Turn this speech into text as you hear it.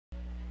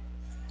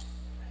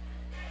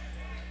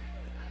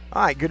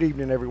All right, good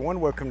evening,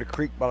 everyone. Welcome to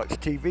Creek Bullocks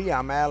TV.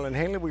 I'm Alan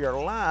Hanley. We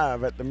are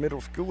live at the middle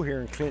school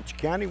here in Clinch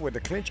County, where the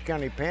Clinch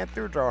County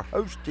Panthers are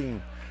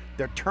hosting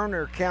the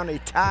Turner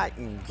County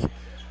Titans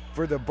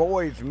for the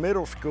boys'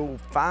 middle school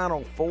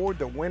Final Four.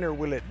 The winner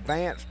will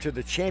advance to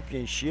the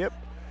championship,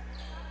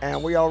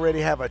 and we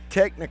already have a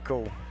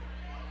technical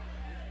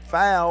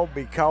foul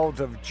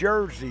because of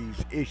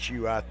jerseys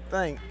issue, I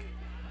think.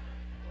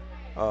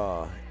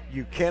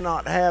 You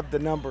cannot have the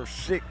number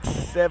 6,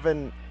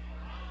 7,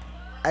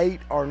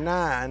 8 or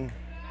 9.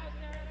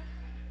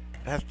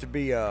 It has to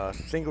be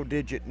single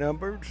digit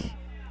numbers,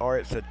 or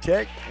it's a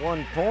tech.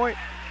 1 point.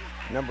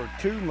 Number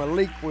 2,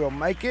 Malik will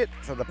make it.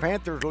 So the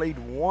Panthers lead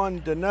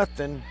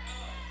 1-0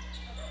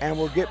 and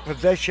will get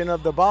possession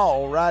of the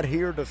ball right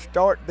here to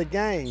start the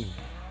game.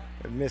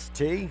 Miss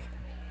T.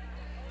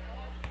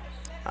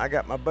 I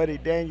got my buddy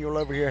Daniel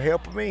over here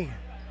helping me.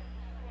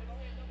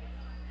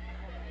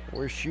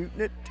 We're shooting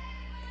it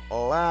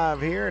live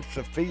here. It's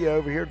Sophia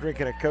over here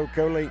drinking a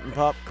Coca-Cola, eating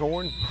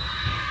popcorn.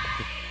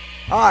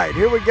 All right,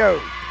 here we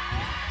go.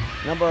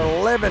 Number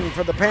 11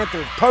 for the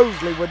Panthers,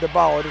 Posley with the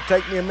ball. It'll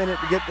take me a minute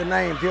to get the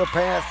names. He'll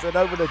pass it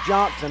over to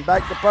Johnson,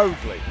 back to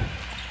Posley.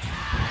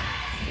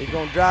 He's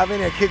going to drive in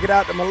and kick it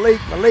out to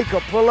Malik. Malik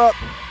will pull up,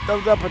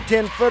 throws up a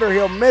 10-footer.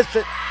 He'll miss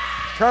it.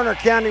 Turner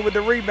County with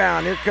the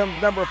rebound. Here comes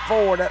number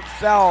 4, that's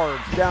Sowers,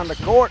 down the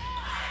court.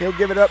 He'll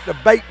give it up to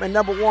Bateman,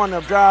 number 1.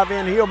 He'll drive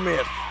in, he'll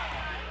miss.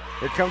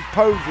 Here comes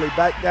Posley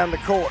back down the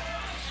court.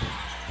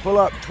 Pull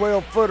up,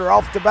 12-footer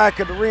off the back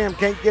of the rim.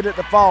 Can't get it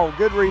to fall.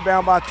 Good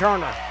rebound by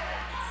Turner.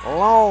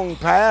 Long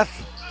pass.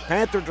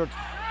 Panthers will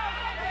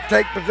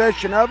take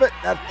possession of it.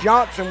 That's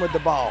Johnson with the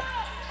ball.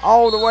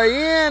 All the way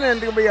in,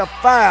 and it'll be a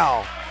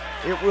foul.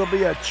 It will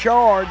be a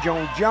charge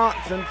on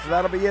Johnson, so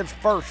that'll be his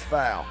first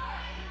foul.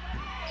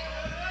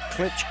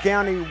 Clinch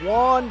County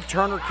 1,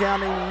 Turner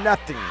County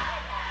nothing.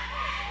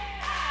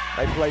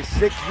 They play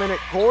 6-minute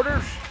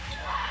quarters,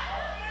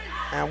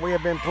 and we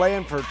have been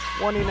playing for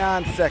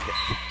 29 seconds.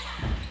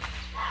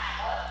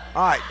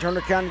 All right,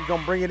 Turner County's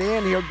gonna bring it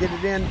in. He'll get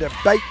it in to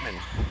Bateman.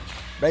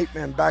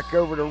 Bateman back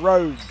over to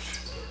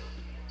Rhodes.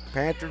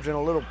 Panthers in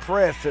a little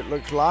press, it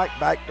looks like.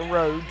 Back to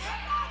Rhodes.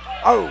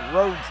 Oh,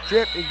 Rhodes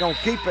tripped. He's gonna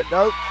keep it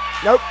though.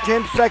 Nope,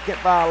 10-second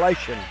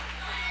violation.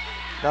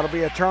 That'll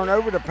be a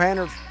turnover. The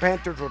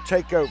Panthers will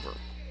take over.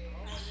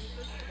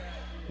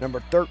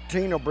 Number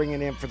 13 will bring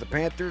it in for the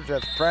Panthers.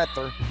 That's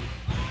Prather.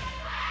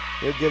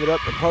 He'll give it up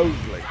to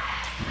Posley.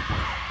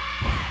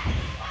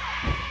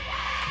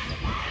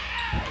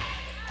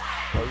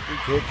 Posley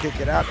could kick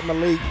it out to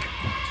Malik.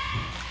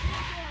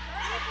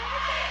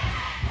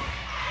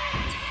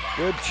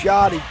 Good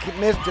shot. He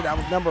missed it. That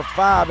was number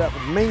 5. That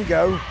was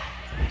Mingo.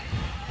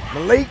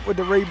 Malik with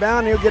the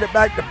rebound. He'll get it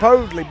back to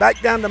Posley. Back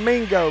down to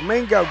Mingo.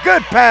 Mingo,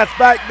 good pass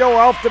back door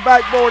off the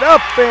backboard.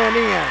 Up and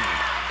in.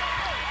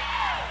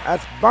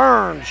 That's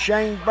Burns.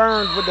 Shane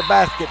Burns with the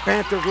basket.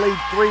 Panthers lead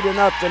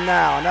 3-0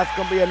 now. And that's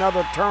going to be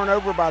another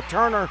turnover by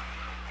Turner.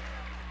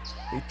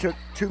 He took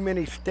too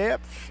many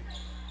steps.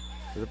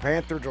 So the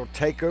Panthers will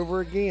take over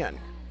again.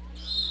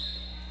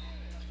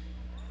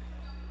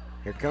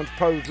 Here comes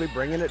Posley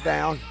bringing it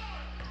down.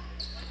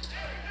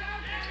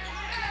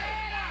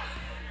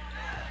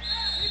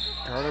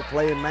 Turner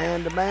playing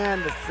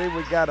man-to-man. Let's see,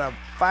 we got a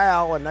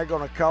foul, and they're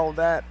going to call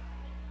that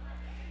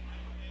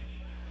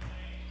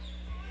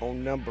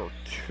on number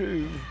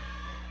 2.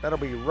 That'll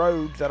be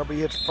Rhodes. That'll be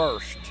his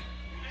first.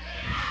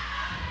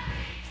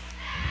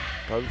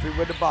 Posley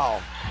with the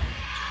ball.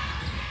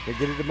 They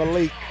get it to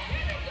Malik.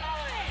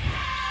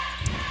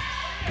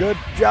 Good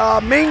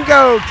job,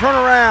 Mingo. Turn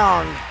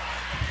around.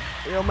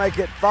 He'll make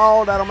it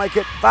fall. That'll make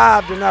it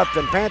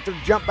 5-0. Panthers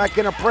jump back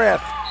in a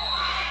press.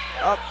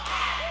 Up.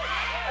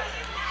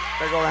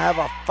 They're going to have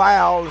a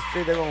foul. Let's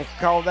see, they're going to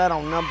call that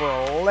on number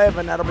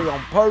 11. That'll be on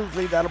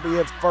Posley. That'll be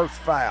his first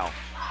foul.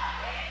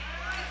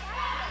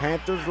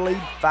 Panthers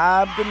lead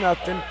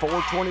 5-0,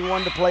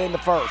 4:21 to play in the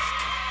first.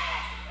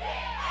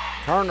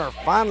 Turner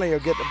finally will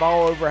get the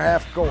ball over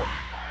half court.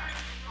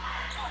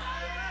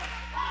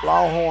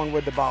 Lawhorn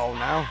with the ball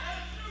now.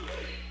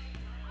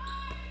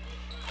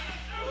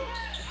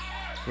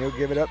 He'll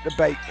give it up to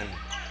Bateman.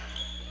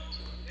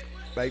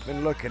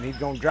 Bateman looking, he's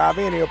going to drive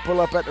in. He'll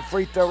pull up at the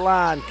free throw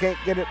line. Can't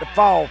get it to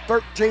fall.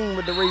 13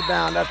 with the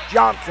rebound. That's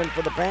Johnson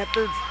for the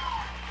Panthers.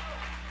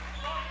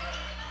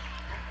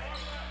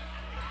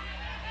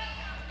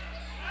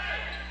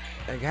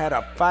 They had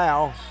a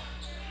foul.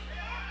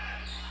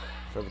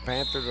 So the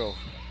Panthers will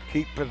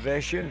keep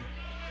possession.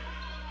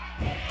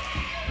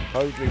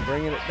 Posley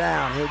bringing it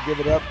down. He'll give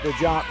it up to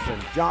Johnson.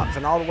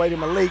 Johnson all the way to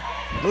Malik.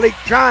 Malik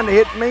trying to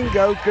hit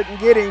Mingo. Couldn't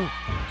get him.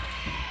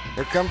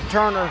 Here comes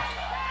Turner.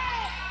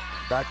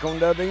 Back on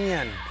the other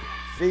end.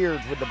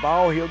 Sears with the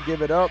ball. He'll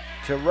give it up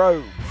to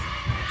Rhodes.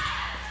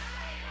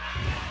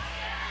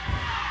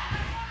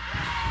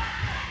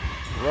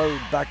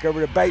 Rhodes back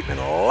over to Bateman.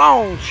 A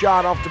long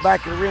shot off the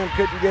back of the rim.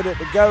 Couldn't get it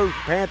to go.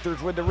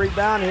 Panthers with the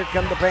rebound. Here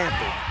come the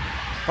Panthers.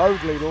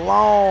 Posley,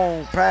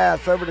 long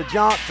pass over to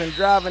Johnson,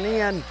 driving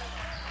in.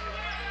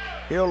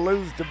 He'll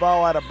lose the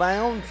ball out of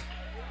bounds.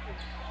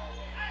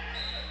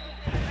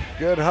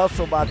 Good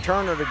hustle by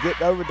Turner to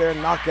get over there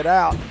and knock it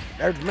out.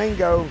 There's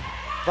Mingo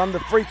from the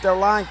free throw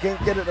line,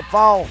 can't get it to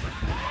fall.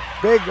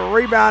 Big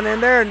rebound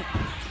in there, and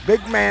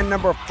big man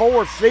number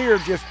 4,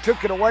 Sears, just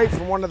took it away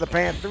from one of the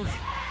Panthers.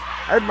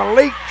 There's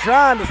Malik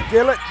trying to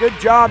steal it. Good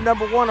job,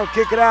 number 1 will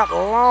kick it out.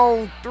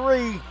 Long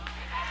 3.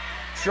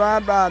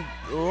 Tried by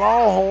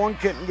Lawhorn,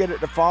 couldn't get it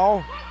to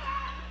fall.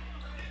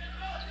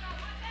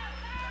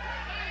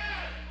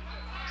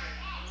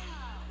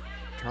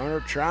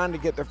 Turner trying to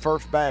get their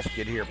first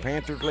basket here.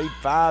 Panthers lead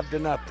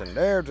 5-0.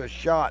 There's a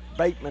shot.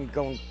 Bateman's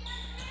going to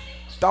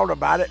thought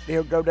about it.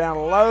 He'll go down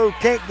low,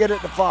 can't get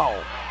it to fall.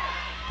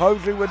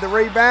 Posey with the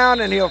rebound,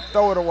 and he'll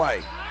throw it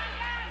away.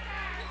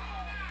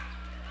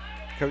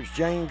 Coach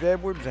James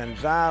Edwards and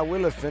Zai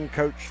Willison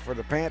coach for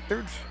the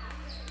Panthers,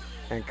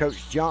 and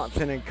Coach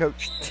Johnson and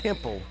Coach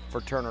Temple for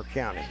Turner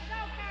County.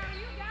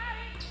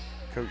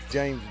 Coach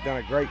James has done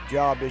a great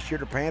job this year.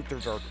 The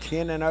Panthers are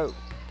 10-0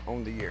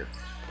 on the year.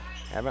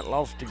 Haven't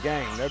lost a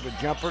game. There's a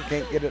jumper,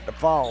 can't get it to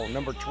fall.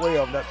 Number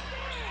 12, that's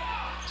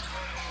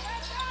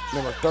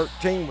number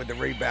 13 with the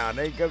rebound.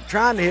 There you go,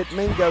 trying to hit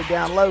Mingo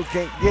down low,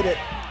 can't get it.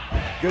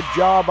 Good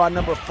job by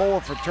number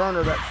 4 for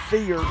Turner, that's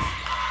Sears.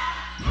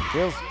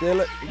 He'll steal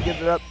it, he gives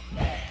it up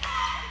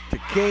to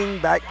King,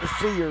 back to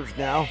Sears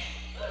now.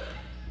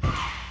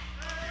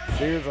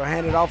 Sears will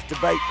hand it off to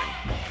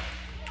Bateman.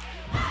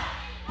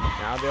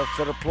 Now they'll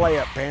set a play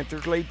up.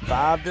 Panthers lead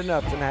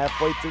 5-0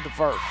 halfway through the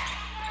first.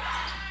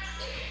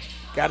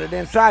 Got it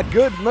inside,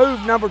 good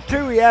move, number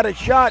 2. He had a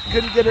shot,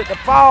 couldn't get it to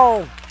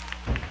fall.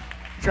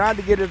 Tried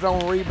to get his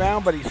own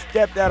rebound, but he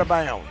stepped out of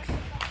bounds.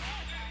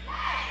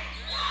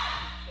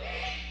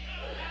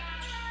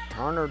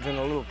 Turner's in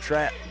a little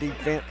trap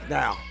defense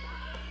now.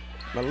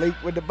 Malik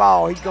with the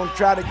ball. He's going to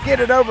try to get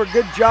it over.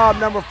 Good job,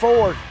 number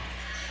 4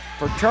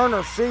 for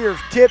Turner. Sears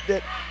tipped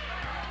it.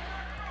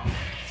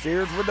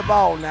 Sears with the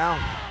ball now.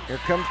 Here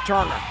comes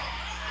Turner.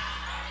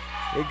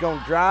 He's going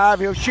to drive.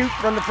 He'll shoot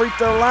from the free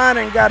throw line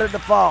and got it to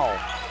fall.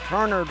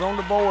 Turner's on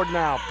the board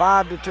now.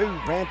 5-2,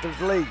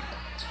 Panthers lead.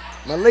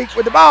 Malik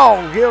with the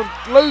ball. He'll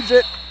lose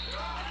it.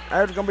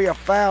 There's going to be a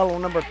foul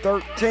on number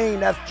 13.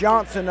 That's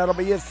Johnson. That'll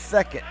be his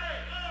second.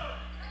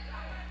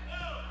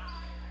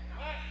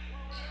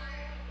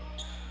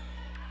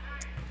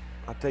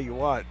 I'll tell you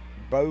what,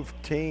 both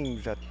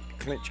teams at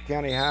Clinch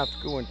County High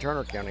School and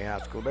Turner County High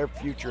School, their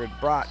future is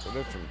bright. So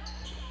there's some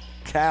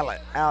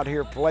talent out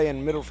here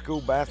playing middle school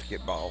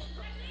basketball.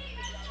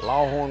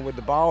 Lawhorn with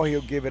the ball.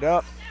 He'll give it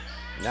up.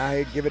 Now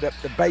he'll give it up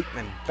to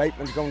Bateman.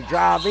 Bateman's going to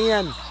drive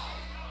in.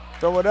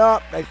 Throw it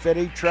up. They said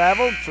he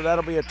traveled, so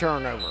that'll be a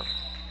turnover.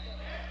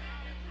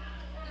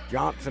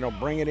 Johnson will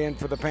bring it in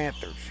for the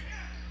Panthers.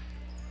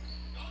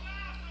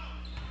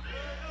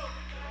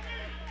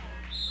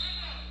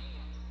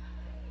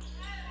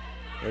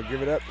 They'll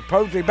give it up to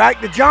Posey.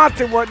 Back to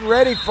Johnson. Wasn't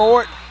ready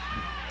for it.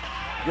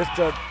 Just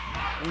a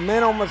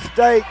mental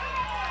mistake.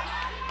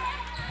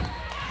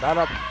 About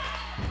a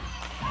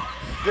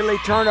silly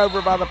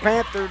turnover by the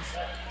Panthers.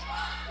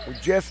 We're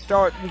just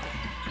starting.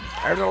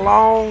 There's a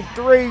long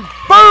 3.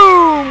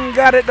 Boom!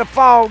 Got it to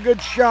fall. Good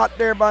shot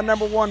there by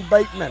number 1,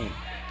 Bateman.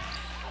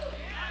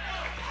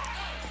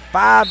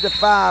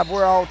 5-5.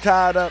 We're all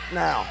tied up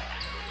now.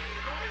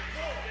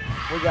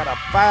 We got a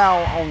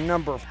foul on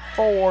number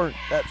 4.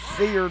 That's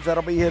Sears.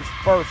 That'll be his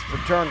first for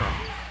Turner.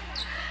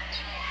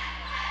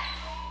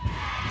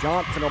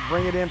 Johnson will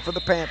bring it in for the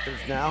Panthers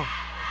now.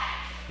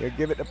 He'll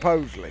give it to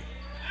Posley.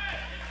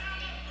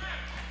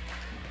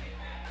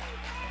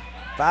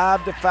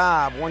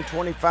 5-5,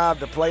 1:25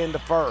 to play in the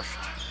first.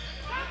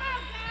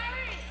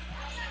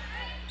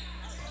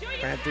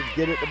 Panthers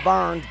get it to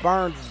Burns.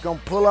 Burns is going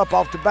to pull up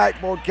off the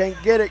backboard, can't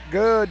get it.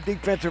 Good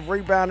defensive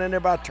rebound in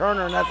there by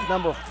Turner, and that's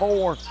number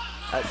 4.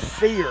 That's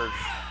Sears.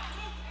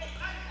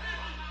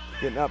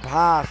 Getting up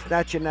high,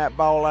 snatching that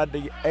ball out of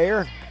the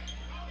air.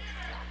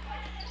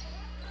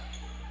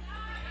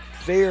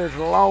 Sears,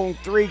 long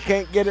 3,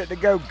 can't get it to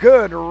go.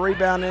 Good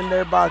rebound in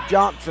there by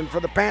Johnson for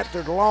the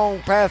Panthers.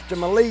 Long pass to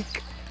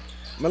Malik.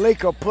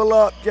 Malik will pull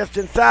up just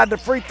inside the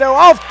free throw.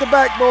 Off the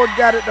backboard,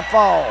 got it to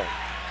fall.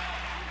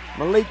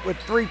 Malik with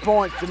 3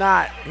 points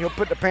tonight. He'll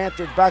put the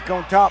Panthers back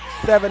on top,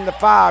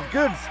 7-5.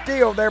 Good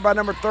steal there by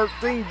number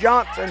 13,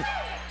 Johnson.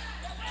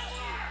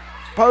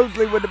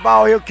 Posley with the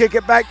ball. He'll kick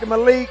it back to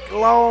Malik.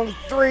 Long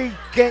 3,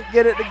 can't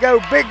get it to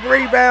go. Big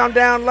rebound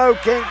down low,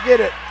 can't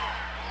get it.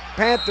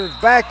 Panthers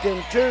back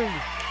in 2.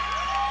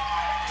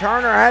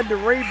 Turner had the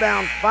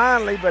rebound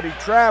finally, but he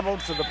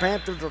traveled, so the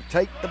Panthers will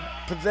take the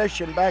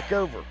possession back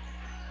over.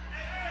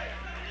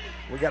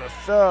 We got a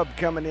sub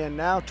coming in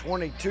now,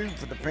 22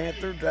 for the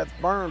Panthers. That's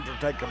Burns will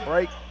take a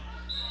break.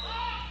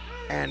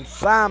 And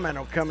Simon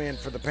will come in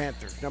for the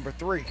Panthers, number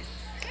 3.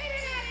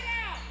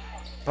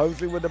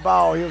 Posley with the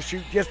ball. He'll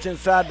shoot just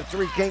inside the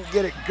 3, can't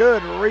get it.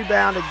 Good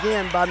rebound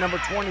again by number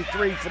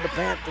 23 for the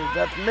Panthers.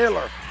 That's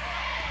Miller.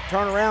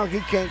 Turn around, he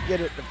can't get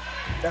it.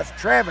 That's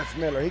Travis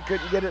Miller. He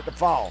couldn't get it to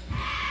fall.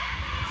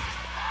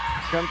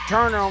 Come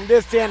Turner on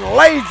this end,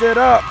 lays it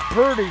up.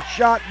 Pretty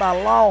shot by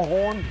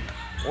Lawhorn.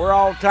 We're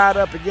all tied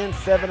up again,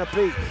 7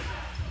 apiece.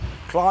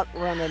 Clock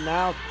running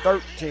now,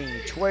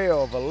 13,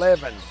 12,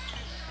 11.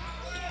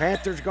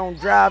 Panthers going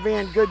to drive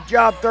in. Good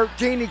job,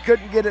 13. He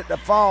couldn't get it to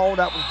fall.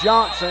 That was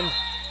Johnson.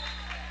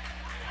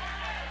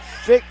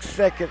 6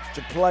 seconds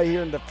to play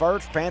here in the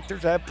first.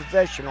 Panthers have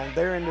possession on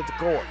their end of the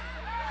court.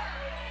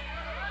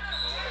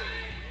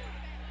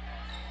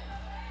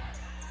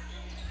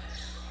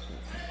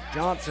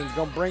 Johnson's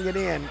going to bring it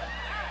in.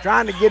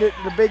 Trying to get it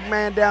to the big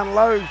man down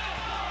low.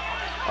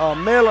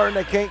 Miller, and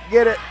they can't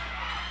get it.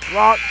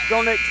 Rock's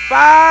going to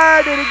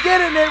expire. Did he get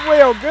it? It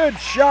will. Good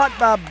shot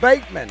by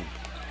Bateman.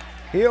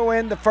 He'll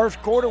end the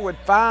first quarter with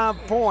 5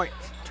 points.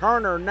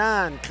 Turner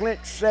 9,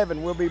 Clinch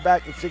 7. We'll be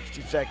back in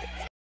 60 seconds.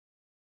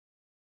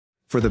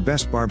 For the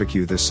best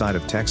barbecue this side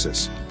of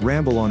Texas,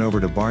 ramble on over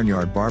to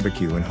Barnyard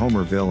Barbecue in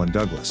Homerville and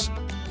Douglas.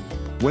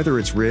 Whether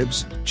it's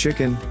ribs,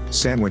 chicken,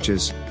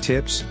 sandwiches,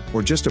 tips,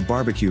 or just a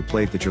barbecue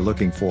plate that you're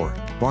looking for,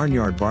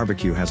 Barnyard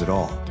Barbecue has it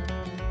all.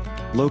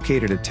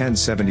 Located at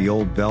 1070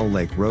 Old Bell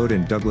Lake Road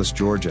in Douglas,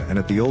 Georgia, and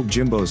at the Old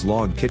Jimbo's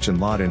Log Kitchen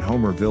Lot in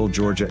Homerville,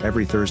 Georgia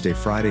every Thursday,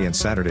 Friday, and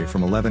Saturday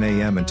from 11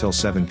 a.m. until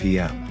 7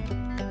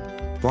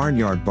 p.m.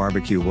 Barnyard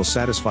Barbecue will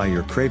satisfy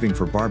your craving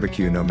for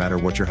barbecue no matter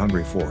what you're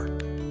hungry for.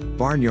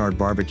 Barnyard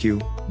Barbecue,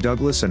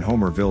 Douglas and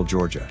Homerville,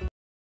 Georgia.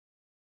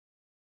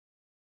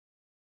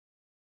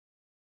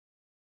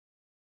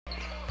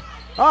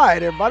 All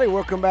right, everybody,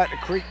 welcome back to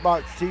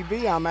Creekbox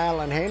TV. I'm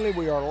Alan Hanley.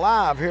 We are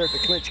live here at the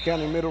Clinch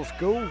County Middle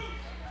School,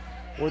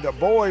 where the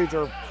boys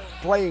are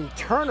playing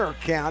Turner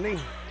County,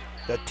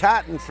 the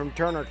Titans from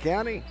Turner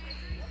County,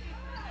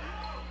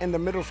 in the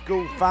middle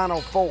school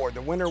Final Four.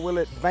 The winner will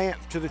advance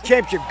to the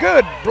championship.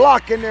 Good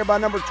block in there by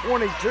number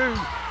 22.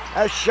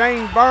 That's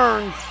Shane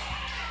Burns.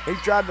 He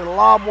tried to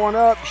lob one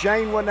up.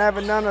 Shane wasn't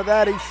having none of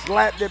that. He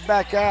slapped it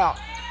back out.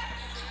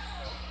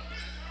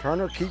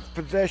 Turner keeps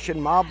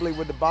possession. Mobley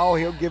with the ball.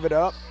 He'll give it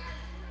up.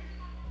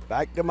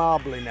 Back to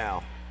Mobley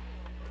now.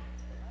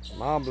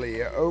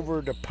 Mobley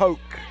over to Polk.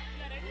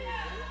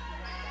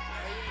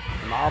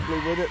 Mobley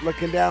with it,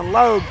 looking down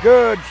low.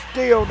 Good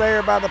steal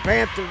there by the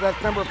Panthers.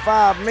 That's number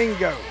 5,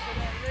 Mingo.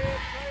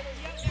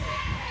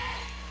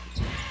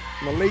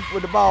 Malik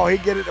with the ball. He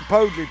get it to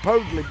Posley.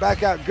 Posley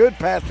back out. Good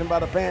passing by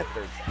the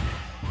Panthers.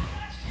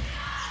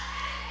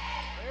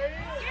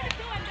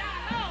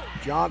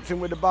 Johnson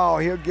with the ball.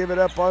 He'll give it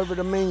up over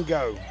to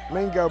Mingo.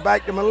 Mingo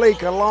back to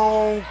Malik. A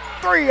long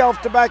 3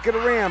 off the back of the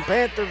rim.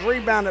 Panthers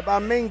rebounded by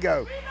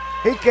Mingo.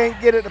 He can't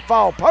get it to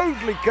fall.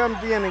 Posley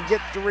comes in and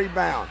gets the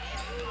rebound.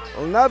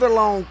 Another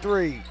long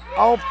 3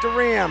 off the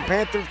rim.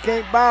 Panthers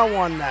can't buy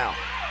one now.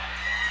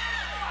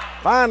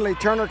 Finally,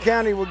 Turner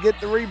County will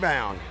get the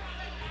rebound.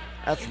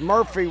 That's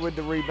Murphy with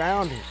the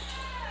rebound.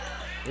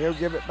 He'll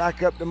give it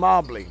back up to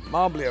Mobley.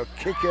 Mobley will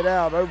kick it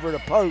out over to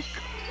Polk.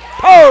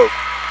 Polk!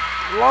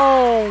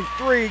 Long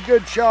 3.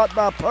 Good shot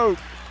by Polk.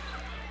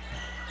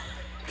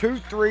 2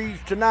 threes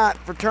tonight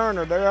for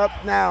Turner. They're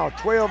up now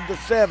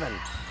 12-7.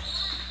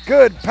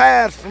 Good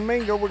pass from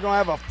Mingo. We're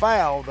going to have a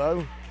foul,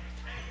 though.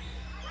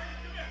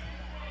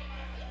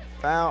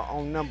 Foul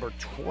on number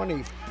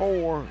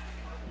 24.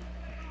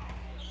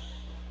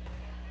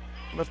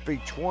 Must be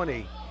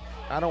 20.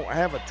 I don't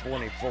have a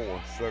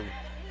 24, so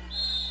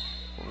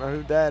I don't know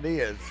who that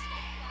is.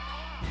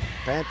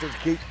 Panthers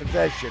keep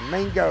possession.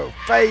 Mingo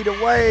fade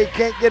away.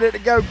 Can't get it to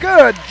go.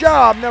 Good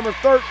job. Number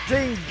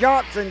 13,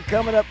 Johnson,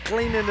 coming up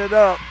cleaning it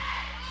up.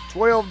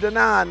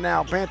 12-9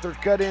 now. Panthers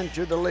cut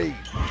into the lead.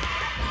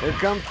 Here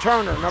comes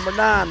Turner, number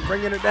 9,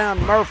 bringing it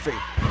down. Murphy.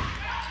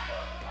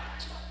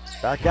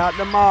 Back out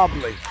to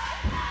Mobley.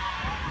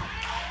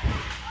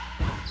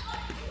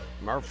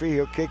 Murphy,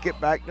 he'll kick it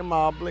back to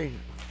Mobley.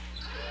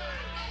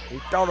 He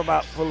thought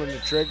about pulling the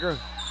trigger.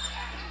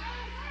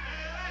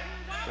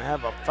 We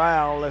have a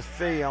foul, let's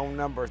see, on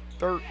number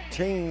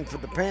 13 for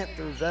the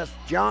Panthers. That's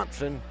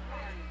Johnson.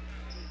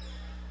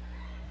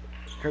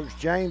 Coach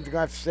James is going to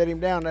have to set him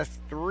down. That's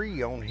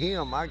 3 on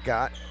him, I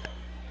got.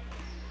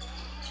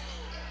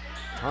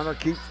 Turner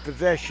keeps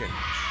possession.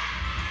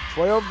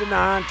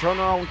 12-9,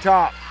 Turner on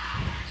top.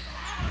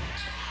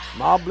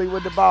 Mobley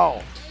with the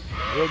ball.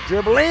 He'll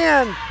dribble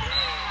in.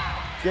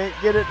 Can't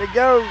get it to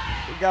go.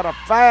 We got a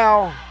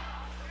foul.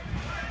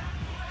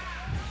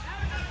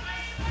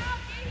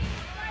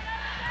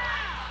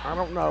 I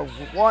don't know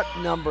what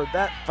number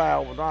that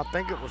foul was. I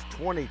think it was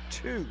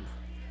 22.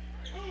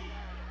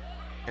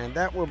 And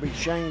that will be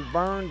Shane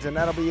Burns, and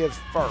that'll be his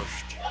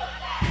first.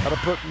 That'll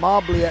put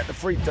Mobley at the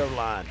free throw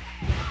line.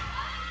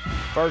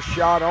 First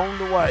shot on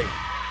the way.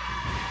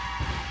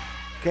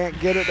 Can't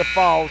get it to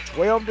fall.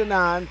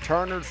 12-9.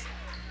 Turner's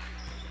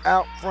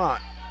out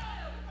front.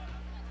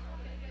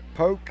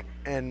 Polk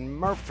and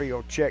Murphy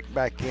will check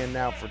back in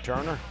now for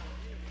Turner.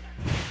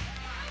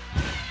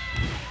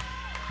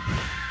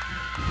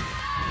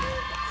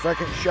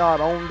 Second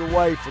shot on the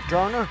way for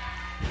Turner.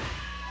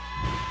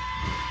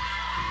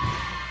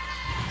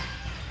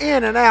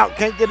 In and out,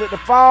 can't get it to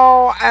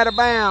fall, out of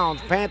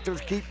bounds.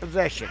 Panthers keep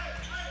possession.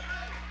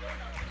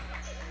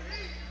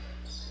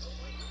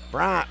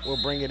 Bryant will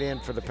bring it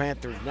in for the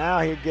Panthers now.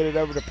 He'll get it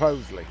over to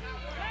Posley.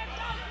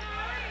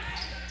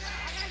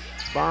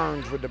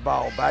 Burns with the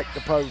ball. Back to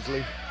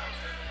Posley.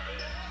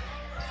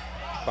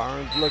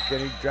 Burns looking.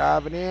 He's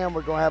driving in.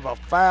 We're going to have a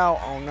foul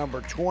on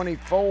number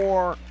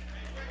 24.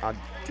 I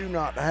do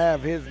not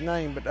have his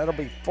name, but that'll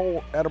be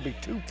 4. That'll be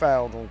 2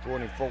 fouls on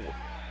 24.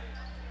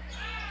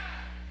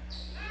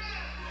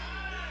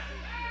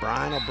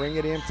 Brian will bring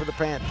it in for the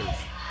Panthers.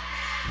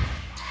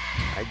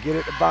 They get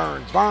it to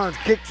Burns. Burns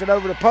kicks it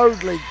over to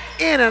Posley.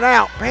 In and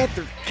out.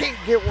 Panthers can't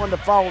get one to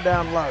fall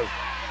down low.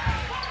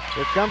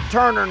 Here comes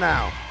Turner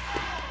now.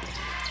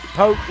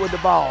 Pope with the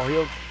ball.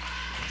 He'll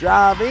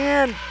drive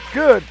in.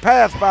 Good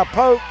pass by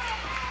Pope.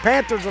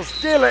 Panthers will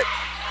steal it.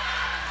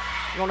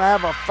 Going to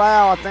have a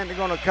foul. I think they're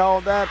going to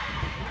call that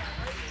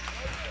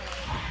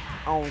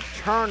on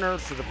Turner,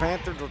 so the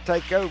Panthers will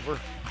take over.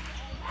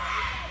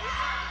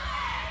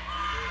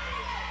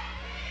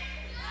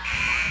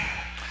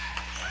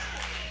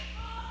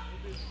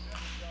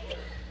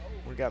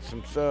 We got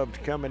some subs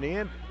coming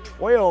in.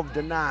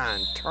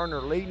 12-9. Turner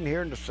leading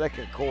here in the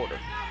second quarter.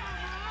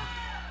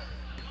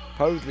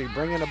 Posley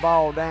bringing the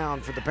ball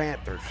down for the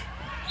Panthers.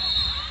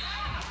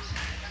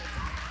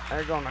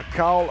 They're going to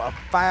call a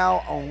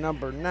foul on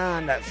number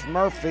 9. That's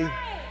Murphy.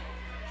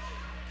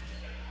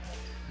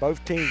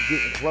 Both teams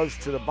getting close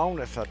to the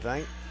bonus, I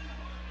think.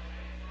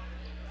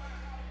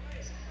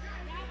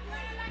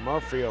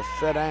 Murphy will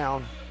sit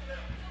down,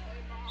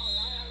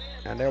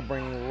 and they'll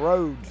bring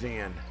Rhodes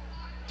in.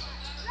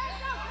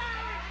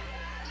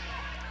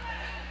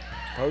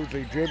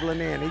 Posley dribbling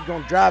in. He's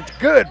going to drive.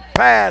 Good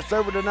pass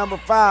over to number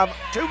 5.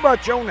 Too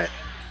much on it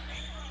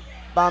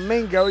by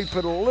Mingo. He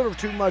put a little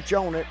too much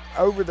on it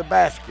over the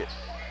basket.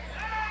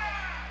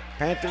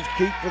 Panthers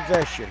keep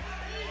possession.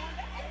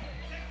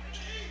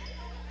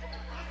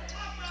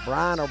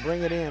 Brian will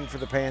bring it in for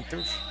the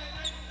Panthers.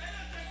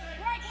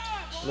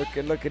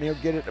 Looking, he'll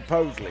get it to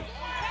Posley.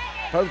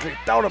 Posley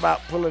thought about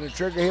pulling the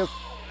trigger. He'll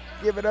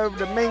give it over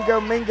to Mingo.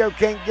 Mingo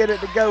can't get it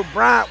to go.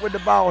 Bryant with the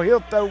ball.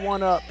 He'll throw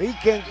one up. He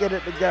can't get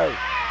it to go.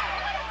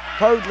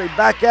 Posley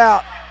back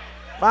out.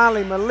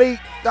 Finally, Malik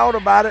thought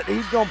about it.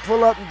 He's going to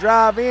pull up and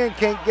drive in.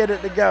 Can't get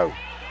it to go.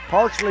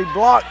 Partially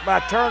blocked by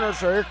Turner,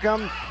 so here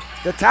comes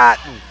the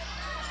Titans.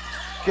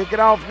 Kick it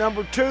off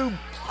number 2,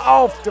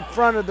 off the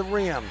front of the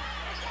rim.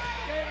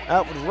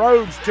 That was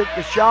Rhodes took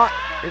the shot.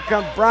 Here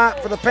comes Bryant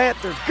for the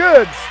Panthers.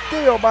 Good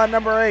steal by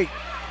number 8.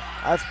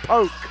 That's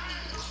Polk.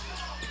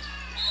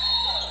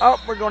 Up,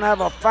 we're going to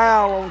have a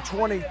foul on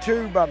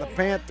 22 by the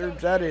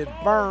Panthers. That is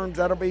Burns.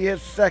 That'll be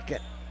his second.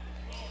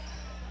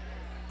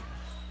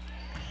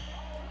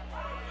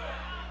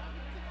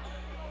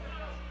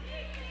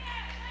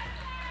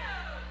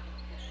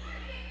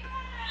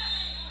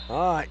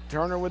 All right,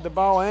 Turner with the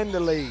ball and the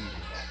lead.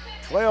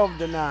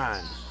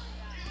 12-9.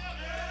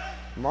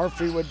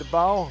 Murphy with the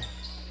ball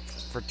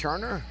for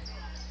Turner.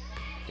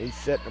 He's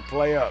setting the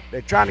play up.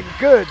 They're trying to get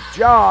good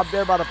job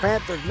there by the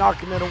Panthers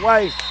knocking it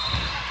away.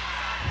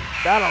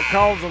 That'll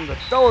cause them to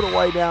throw it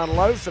away down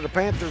low, so the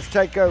Panthers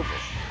take over.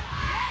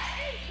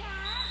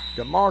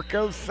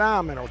 DeMarco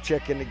Simon will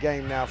check in the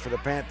game now for the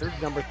Panthers,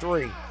 number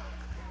 3.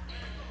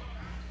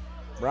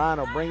 Brian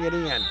will bring it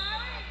in.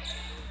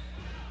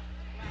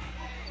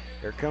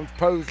 Here comes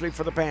Posley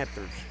for the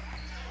Panthers.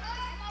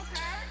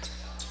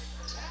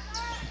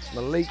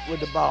 Malik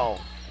with the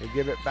ball. They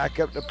give it back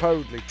up to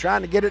Posley.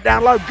 Trying to get it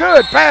down low.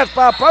 Good pass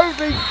by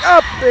Posley.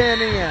 Up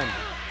and in.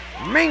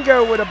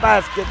 Mingo with a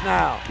basket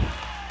now.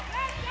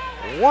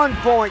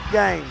 1-point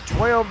game,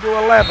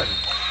 12-11.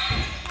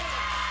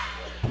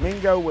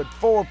 Mingo with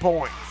 4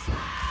 points.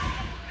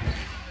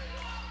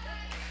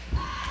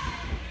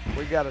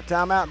 We got a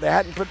timeout. They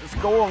hadn't put the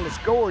score on the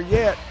score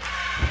yet.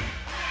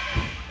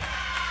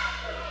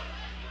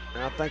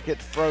 I think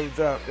it's froze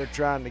up. They're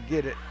trying to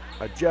get it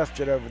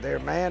adjusted over there.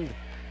 Man,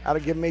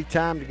 that'll give me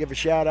time to give a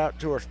shout out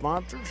to our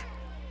sponsors.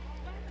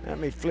 Let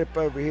me flip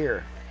over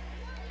here.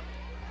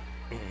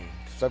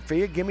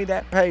 Sophia, give me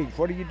that page.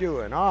 What are you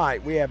doing? All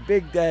right, we have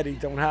Big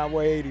Daddy's on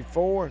Highway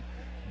 84,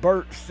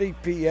 Burt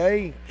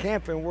CPA,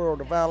 Camping World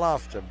of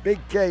Valdosta, Big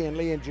K and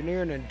Lee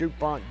Engineering in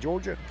DuPont,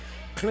 Georgia,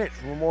 Clinch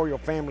Memorial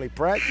Family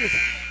Practice,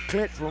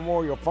 Clinch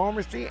Memorial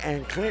Pharmacy,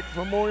 and Clinch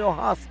Memorial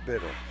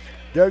Hospital.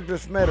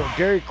 Douglas Meadow,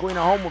 Dairy Queen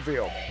of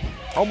Homerville,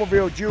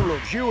 Homerville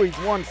Jewelers, Huey's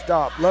One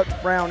Stop, Lutz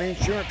Brown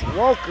Insurance,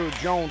 Walker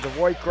Jones of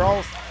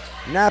Waycross,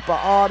 Napa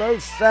Auto,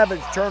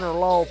 Savage Turner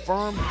Law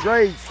Firm,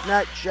 Dre's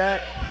Snack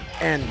Shack,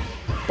 and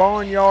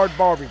Barnyard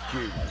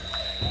Barbecue.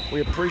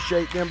 We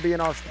appreciate them being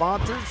our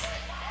sponsors.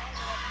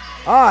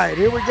 All right,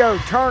 here we go.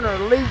 Turner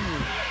leading.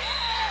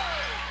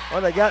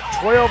 Well, they got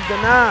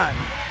 12-9.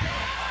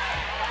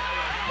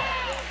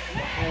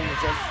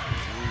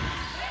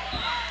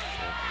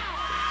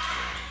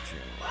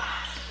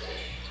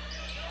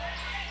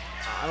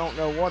 I don't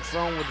know what's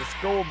wrong with the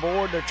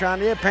scoreboard. They're trying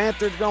to hit.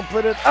 Panthers going to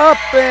put it up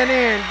and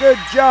in. Good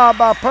job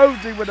by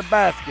Posey with the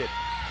basket.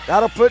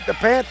 That'll put the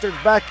Panthers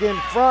back in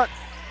front.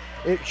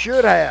 It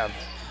should have.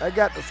 They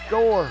got the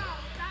score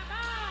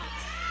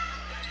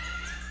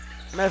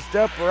messed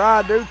up where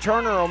I do.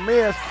 Turner will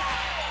miss.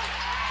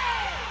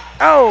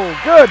 Oh,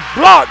 good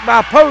block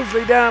by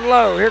Posley down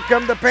low. Here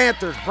come the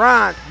Panthers.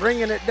 Bryant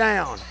bringing it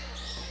down.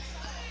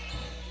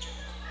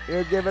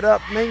 He'll give it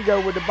up.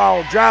 Mingo with the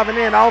ball. Driving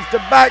in off the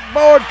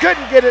backboard.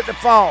 Couldn't get it to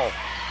fall.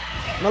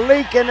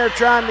 Malik in there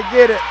trying to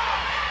get it.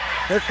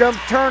 Here comes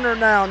Turner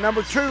now.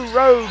 Number 2,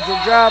 Rhodes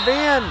will drive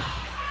in.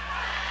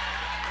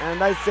 And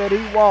they said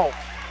he walked.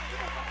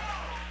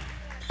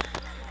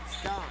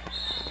 Scott,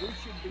 we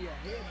should be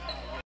ahead.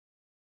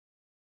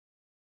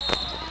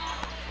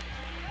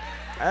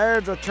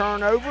 There's a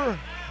turnover.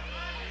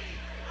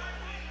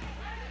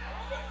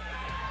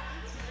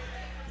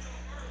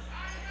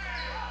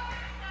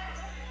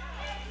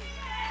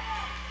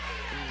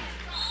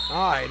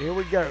 All right, here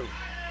we go.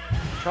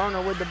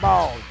 Turner with the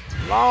ball.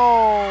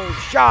 Long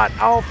shot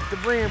off the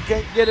rim.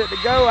 Can't get it to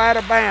go. Out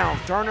of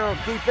bounds. Turner will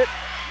keep it.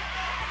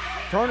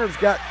 Turner's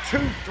got 2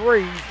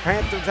 threes.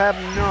 Panthers have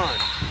none.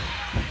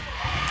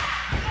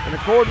 And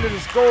according to the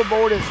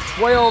scoreboard, it's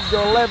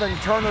 12-11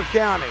 Turner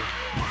County.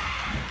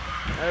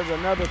 There's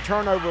another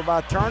turnover by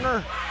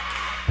Turner.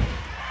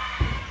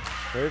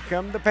 Here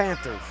come the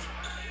Panthers.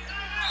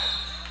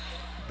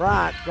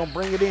 Bryant's going to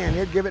bring it in.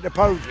 He'll give it to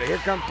Posey. Here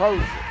comes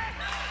Posey.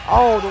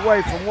 All the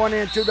way from one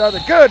end to the other.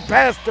 Good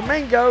pass to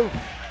Mingo.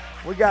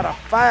 We got a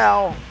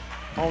foul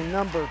on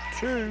number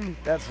 2.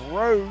 That's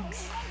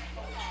Rhodes.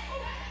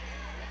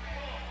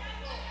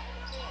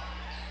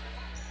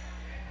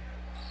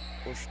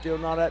 We're still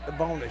not at the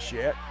bonus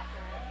yet.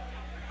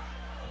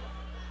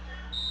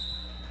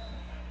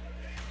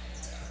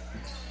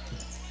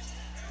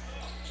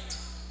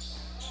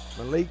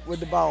 Malik with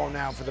the ball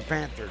now for the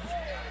Panthers.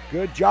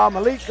 Good job.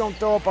 Malik's going to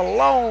throw up a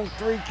long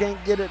 3.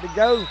 Can't get it to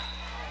go.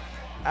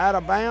 Out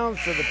of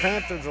bounds, so the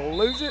Panthers will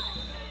lose it.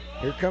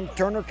 Here comes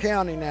Turner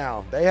County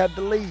now. They had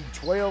the lead,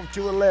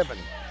 12-11.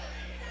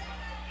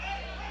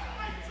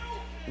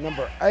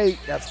 Number 8,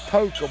 that's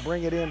Polk, will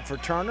bring it in for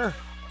Turner.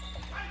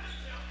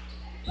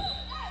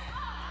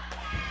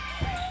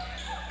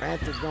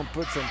 Panthers going to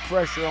put some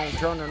pressure on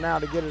Turner now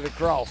to get it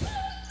across.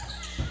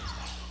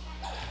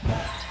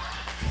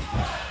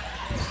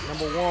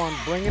 Number 1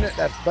 bringing it,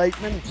 that's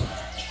Bateman.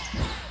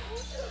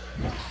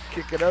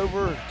 Kick it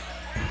over.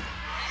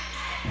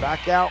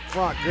 Back out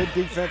front. Good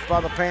defense by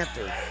the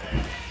Panthers.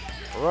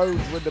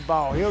 Rhodes with the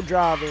ball. He'll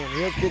drive in.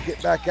 He'll kick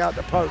it back out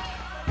to Pope.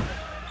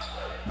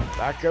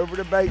 Back over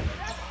to Bateman.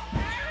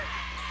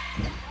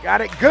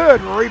 Got it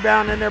good.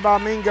 Rebound in there by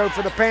Mingo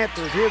for the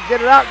Panthers. He'll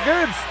get it out.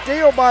 Good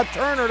steal by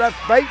Turner. That's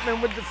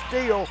Bateman with the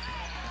steal.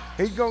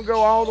 He's going to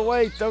go all the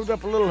way. Throws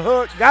up a little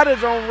hook. Got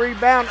his own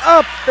rebound.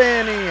 Up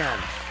and in.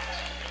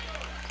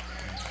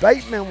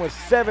 Bateman with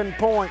 7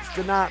 points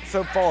tonight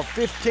so far.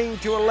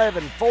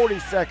 15-11. 40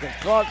 seconds.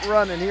 Clock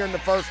running here in the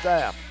first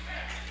half.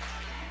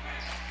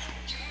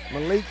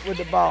 Malik with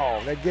the ball.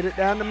 They get it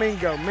down to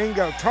Mingo.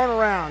 Mingo, turn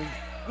around.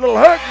 Little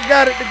hook.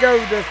 Got it to go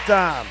this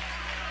time.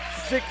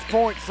 6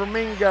 points for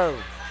Mingo.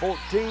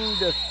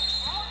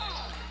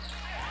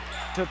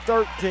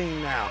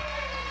 14-13 now.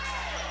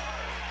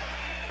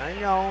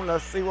 Hang on.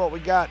 Let's see what we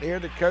got here.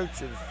 The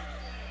coaches.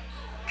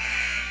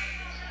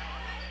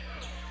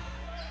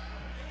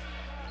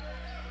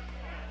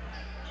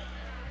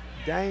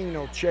 Dane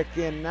will check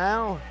in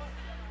now.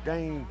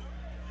 Dane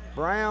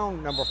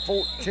Brown, number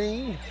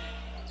 14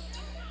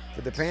 for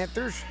the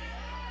Panthers.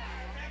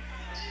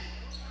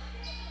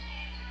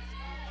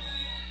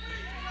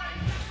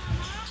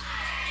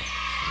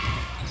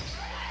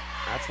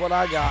 That's what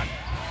I got.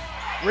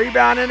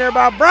 Rebound in there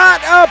by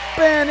Bryant, up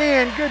and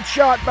in. Good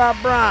shot by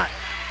Bryant.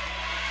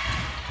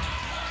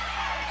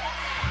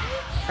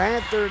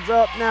 Panthers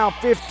up now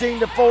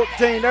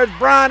 15-14. There's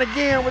Bryant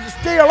again with the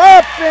steal,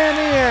 up and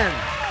in.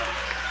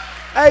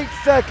 8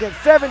 seconds,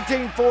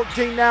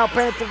 17-14 now,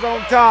 Panthers on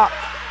top.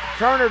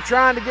 Turner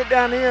trying to get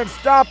down here and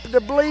stop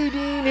the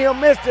bleeding. He'll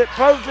miss it.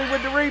 Posey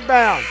with the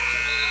rebound.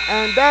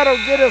 And that'll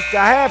get us to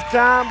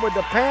halftime with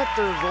the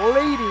Panthers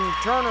leading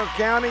Turner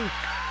County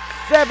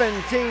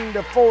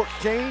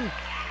 17-14.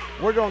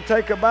 We're going to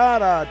take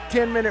about a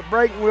 10-minute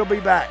break and we'll be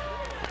back.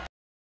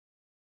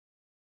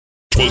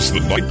 'Twas the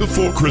night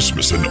before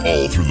Christmas, and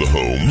all through the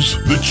homes,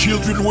 the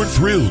children were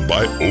thrilled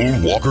by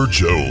old Walker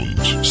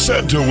Jones.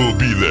 Santa will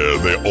be there,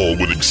 they all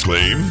would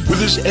exclaim, with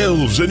his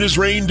elves and his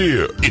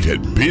reindeer. It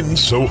had been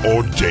so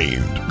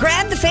ordained.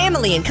 Grab the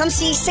family and come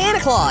see Santa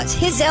Claus,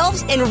 his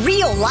elves, and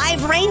real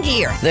live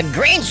reindeer. The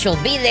Grinch will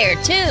be there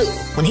too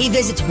When he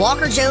visits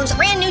Walker Jones'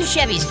 brand new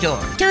Chevy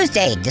store,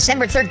 Tuesday,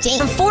 December 13th.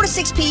 from 4 to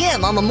 6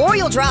 p.m. on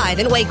Memorial Drive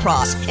in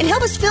Waycross, and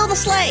help us fill the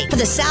sleigh for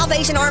the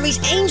Salvation Army's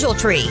Angel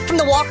Tree. From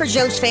the Walker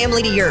Jones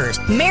family to yours,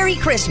 Merry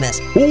Christmas.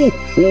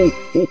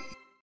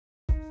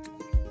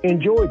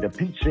 Enjoy the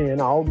Pizza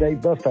Inn all-day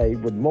buffet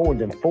with more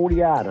than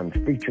 40 items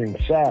featuring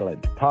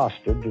salads,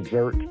 pasta,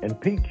 desserts, and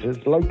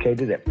pizzas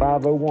located at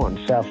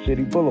 501 South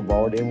City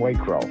Boulevard in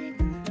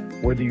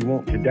Waycross. Whether you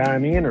want to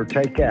dine in or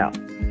take out,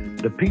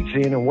 the Pizza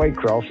Inn in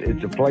Waycross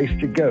is the place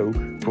to go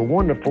for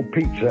wonderful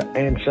pizza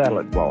and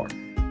salad bar.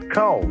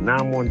 Call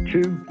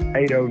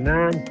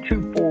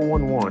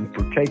 912-809-2411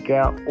 for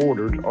takeout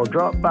orders or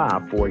drop by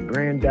for a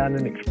grand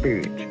dining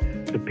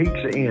experience. The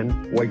Pizza Inn,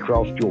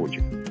 Waycross,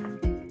 Georgia.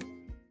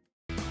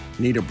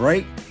 Need a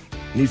break?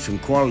 Need some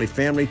quality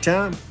family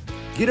time?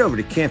 Get over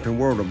to Camping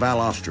World of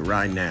Valdosta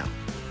right now.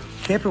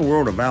 Camping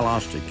World of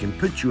Valdosta can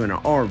put you in an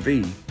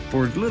RV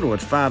for as little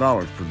as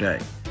 $5 per day.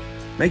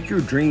 Make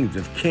your dreams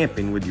of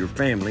camping with your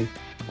family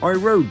or a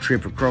road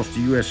trip across the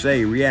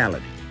USA a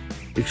reality.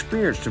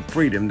 Experience the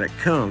freedom that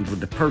comes with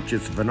the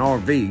purchase of an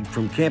RV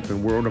from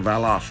Camping World of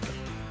Valdosta.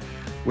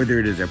 Whether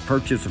it is a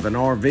purchase of an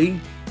RV,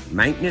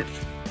 maintenance,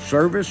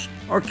 service,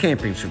 or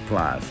camping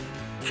supplies,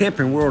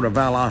 Camping World of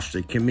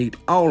Valdosta can meet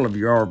all of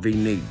your RV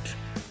needs.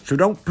 So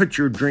don't put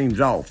your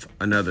dreams off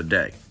another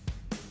day.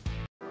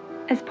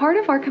 As part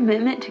of our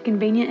commitment to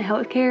convenient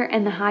healthcare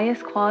and the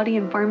highest quality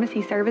in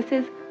pharmacy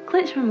services,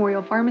 Clinch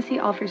Memorial Pharmacy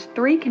offers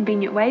 3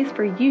 convenient ways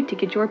for you to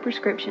get your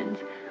prescriptions.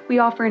 We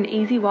offer an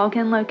easy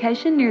walk-in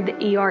location near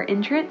the ER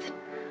entrance.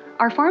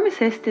 Our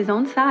pharmacist is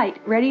on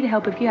site, ready to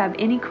help if you have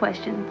any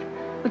questions.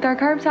 With our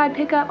curbside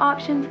pickup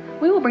options,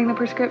 we will bring the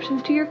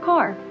prescriptions to your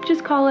car.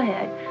 Just call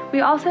ahead.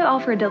 We also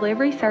offer a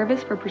delivery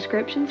service for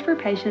prescriptions for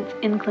patients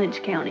in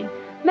Clinch County.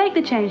 Make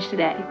the change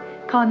today.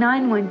 Call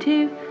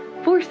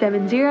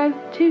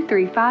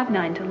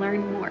 912-470-2359 to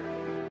learn more.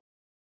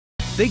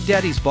 Big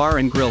Daddy's Bar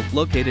and Grill,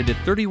 located at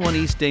 31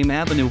 East Dame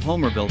Avenue,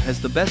 Homerville,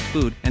 has the best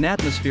food and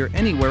atmosphere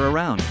anywhere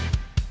around.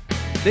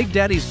 Big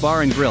Daddy's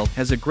Bar and Grill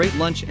has a great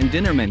lunch and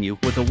dinner menu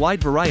with a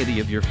wide variety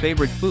of your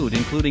favorite food,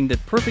 including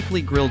that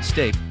perfectly grilled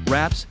steak,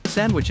 wraps,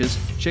 sandwiches,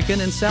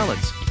 chicken and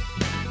salads.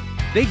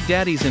 Big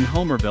Daddy's in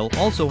Homerville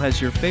also has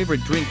your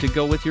favorite drink to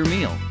go with your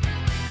meal.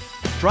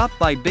 Drop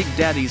by Big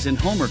Daddy's in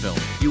Homerville,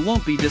 you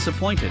won't be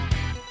disappointed.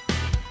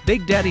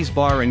 Big Daddy's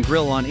Bar and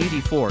Grill on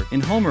 84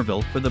 in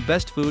Homerville for the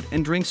best food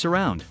and drinks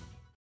around.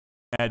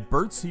 At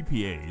Burt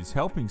CPAs,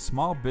 helping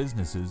small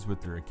businesses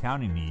with their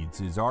accounting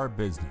needs is our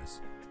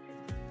business.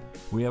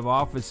 We have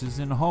offices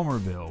in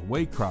Homerville,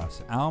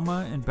 Waycross,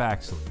 Alma, and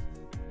Baxley.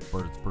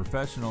 Burt's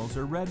professionals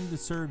are ready to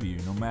serve you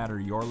no matter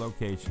your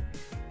location.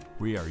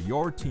 We are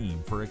your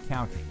team for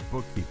accounting,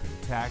 bookkeeping,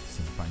 tax,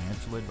 and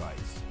financial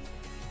advice.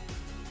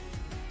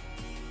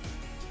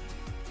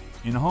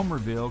 In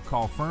Homerville,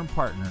 call firm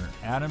partner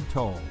Adam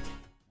Toll.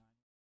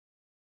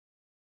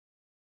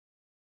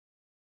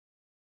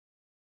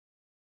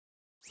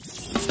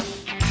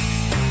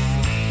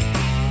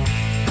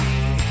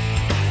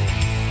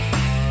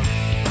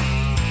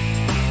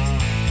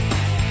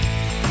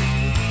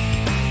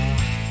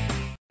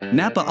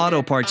 Napa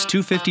Auto Parts,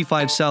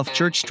 255 South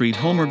Church Street,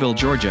 Homerville,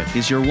 Georgia,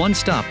 is your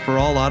one-stop for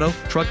all auto,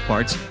 truck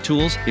parts,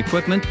 tools,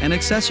 equipment, and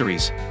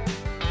accessories.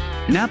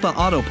 Napa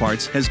Auto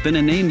Parts has been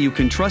a name you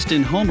can trust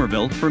in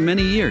Homerville for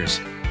many years.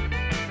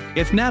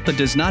 If Napa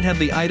does not have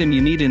the item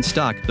you need in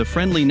stock, the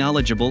friendly,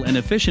 knowledgeable, and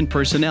efficient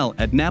personnel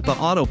at Napa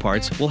Auto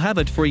Parts will have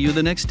it for you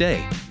the next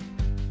day.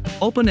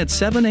 Open at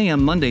 7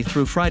 a.m. Monday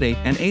through Friday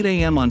and 8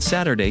 a.m. on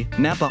Saturday,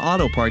 Napa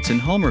Auto Parts in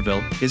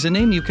Homerville is a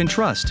name you can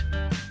trust.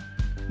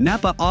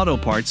 Napa Auto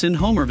Parts in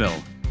Homerville.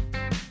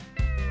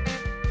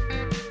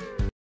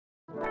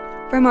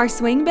 From our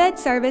swing bed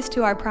service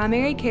to our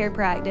primary care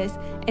practice,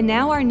 and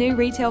now our new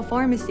retail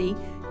pharmacy,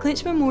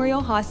 Clinch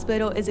Memorial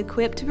Hospital is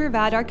equipped to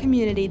provide our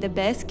community the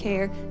best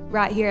care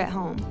right here at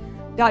home.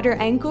 Dr.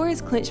 Ankor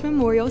is Clinch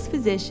Memorial's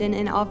physician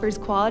and offers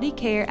quality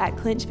care at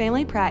Clinch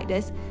Family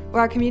Practice,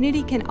 where our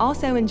community can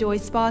also enjoy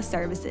spa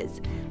services.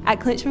 At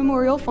Clinch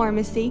Memorial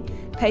Pharmacy,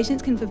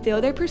 patients can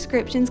fulfill their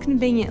prescriptions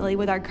conveniently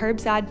with our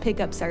curbside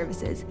pickup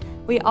services.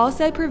 We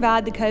also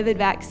provide the COVID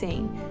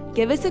vaccine.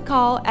 Give us a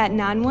call at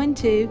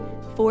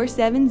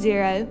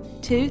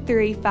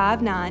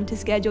 912-470-2359 to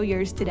schedule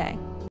yours today.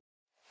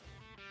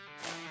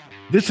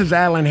 This is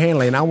Alan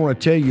Hanley, and I want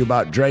to tell you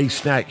about Dre's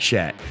Snack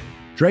Shack.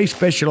 Dre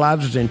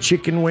specializes in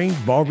chicken wings,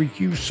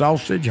 barbecue,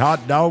 sausage,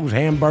 hot dogs,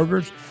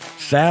 hamburgers,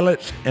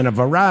 salads, and a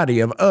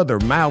variety of other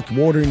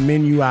mouth-watering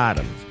menu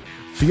items.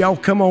 So y'all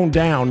come on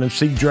down and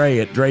see Dre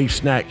at Dre's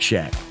Snack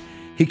Shack.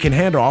 He can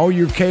handle all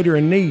your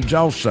catering needs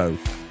also.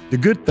 The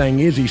good thing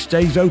is he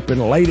stays open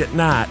late at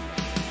night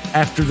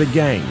after the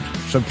games.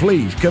 So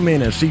please come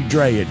in and see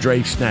Dre at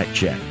Dre's Snack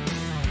Shack.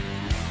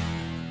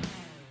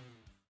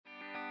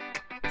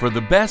 For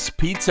the best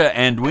pizza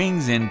and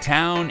wings in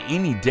town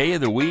any day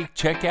of the week,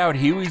 check out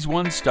Huey's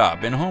One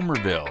Stop in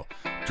Homerville.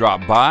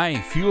 Drop by,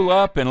 fuel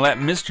up, and let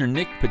Mr.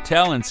 Nick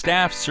Patel and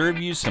staff serve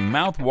you some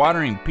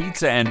mouth-watering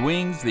pizza and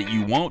wings that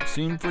you won't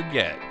soon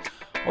forget.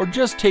 Or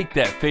just take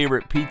that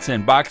favorite pizza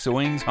and box of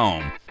wings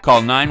home.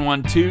 Call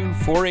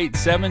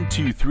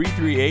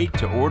 912-487-2338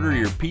 to order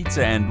your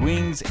pizza and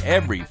wings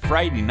every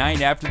Friday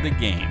night after the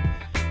game.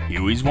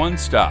 Huey's One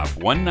Stop,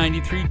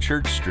 193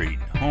 Church Street,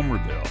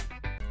 Homerville.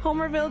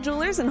 Homerville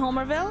Jewelers in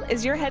Homerville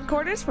is your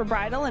headquarters for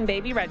bridal and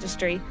baby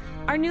registry.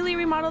 Our newly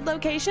remodeled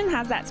location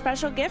has that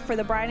special gift for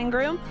the bride and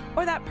groom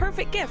or that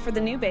perfect gift for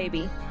the new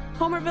baby.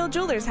 Homerville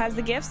Jewelers has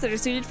the gifts that are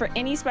suited for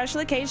any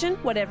special occasion,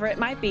 whatever it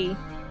might be.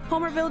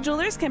 Homerville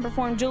Jewelers can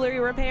perform jewelry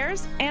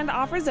repairs and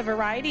offers a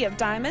variety of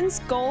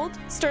diamonds, gold,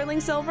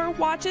 sterling silver,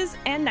 watches,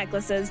 and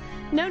necklaces.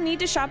 No need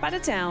to shop out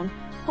of town.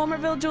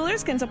 Homerville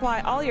Jewelers can supply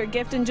all your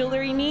gift and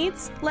jewelry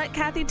needs. Let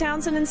Kathy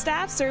Townsend and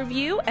staff serve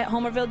you at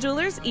Homerville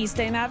Jewelers, East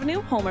Dame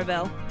Avenue,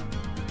 Homerville.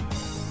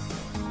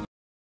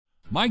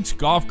 Mike's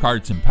Golf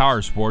Carts and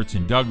Power Sports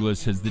in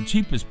Douglas has the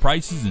cheapest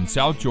prices in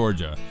South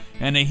Georgia.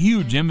 and a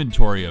huge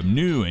inventory of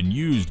new and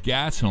used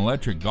gas and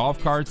electric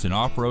golf carts and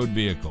off-road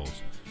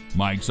vehicles.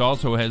 Mike's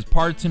also has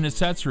parts and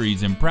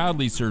accessories and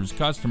proudly serves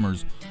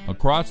customers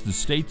across the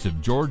states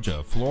of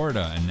Georgia,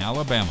 Florida, and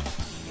Alabama.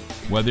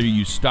 Whether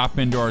you stop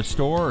into our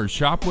store or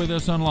shop with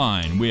us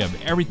online, we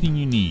have everything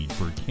you need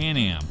for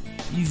Can-Am,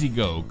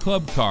 E-Z-GO,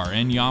 Club Car,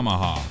 and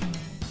Yamaha.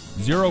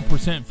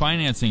 0%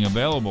 financing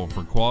available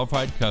for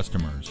qualified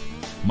customers.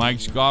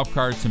 Mike's Golf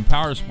Carts and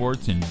Power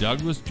Sports in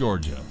Douglas,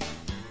 Georgia.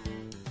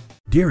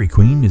 Dairy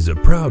Queen is a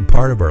proud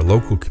part of our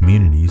local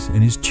communities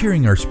and is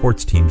cheering our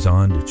sports teams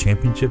on to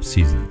championship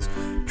seasons.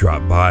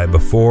 Drop by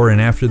before and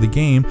after the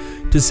game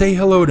to say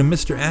hello to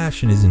Mr.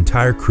 Ash and his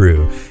entire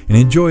crew and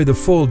enjoy the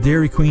full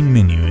Dairy Queen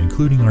menu,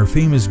 including our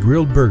famous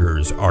grilled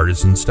burgers,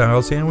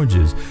 artisan-style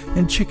sandwiches,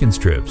 and chicken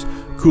strips.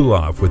 Cool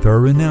off with our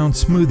renowned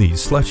smoothies,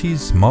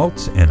 slushies,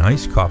 malts, and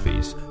iced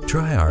coffees.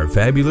 Try our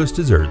fabulous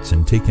desserts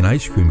and take an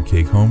ice cream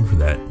cake home for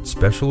that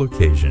special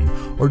occasion,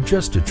 or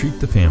just to treat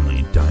the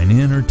family. Dine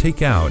in or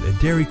take out at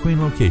Dairy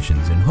Queen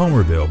locations in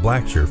Homerville,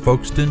 Blackshear,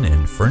 Folkestone,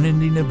 and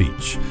Fernandina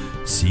Beach.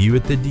 See you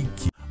at the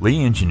DQ.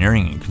 Lee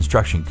Engineering and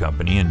Construction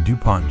Company in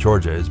DuPont,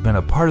 Georgia has been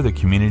a part of the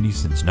community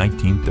since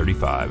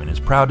 1935 and is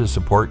proud to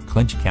support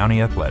Clinch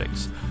County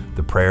athletics.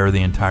 The prayer of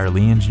the entire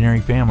Lee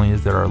Engineering family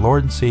is that our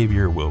Lord and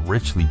Savior will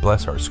richly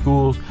bless our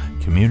schools,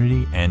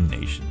 community, and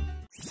nation.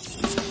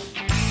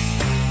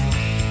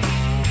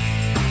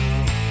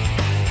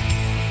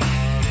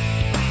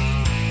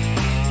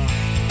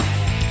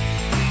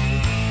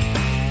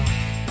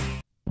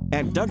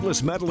 At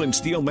Douglas Metal and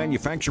Steel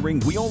Manufacturing,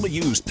 we only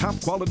use top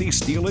quality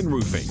steel and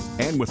roofing.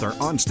 And with our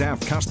on-staff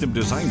custom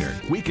designer,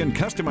 we can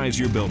customize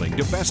your building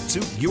to best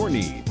suit your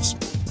needs.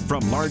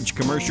 From large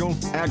commercial,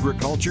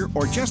 agriculture,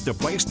 or just a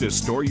place to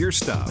store your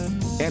stuff.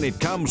 And it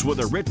comes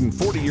with a written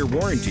 40-year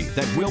warranty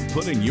that we'll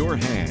put in your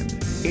hand.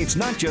 It's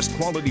not just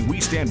quality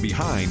we stand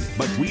behind,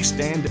 but we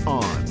stand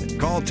on.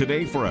 Call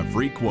today for a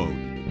free quote.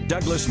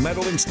 Douglas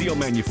Metal and Steel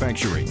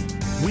Manufacturing.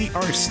 We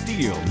are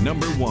steel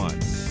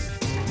 #1.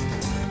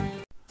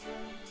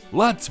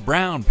 Lutz,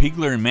 Brown,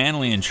 Pigler, and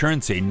Manley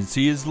Insurance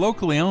Agency is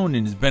locally owned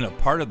and has been a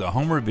part of the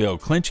Homerville,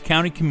 Clinch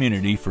County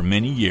community for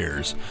many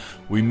years.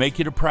 We make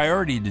it a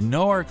priority to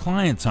know our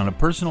clients on a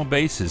personal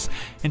basis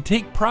and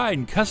take pride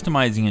in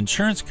customizing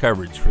insurance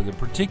coverage for the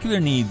particular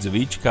needs of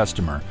each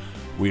customer.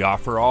 We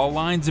offer all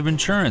lines of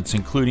insurance,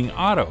 including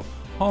auto,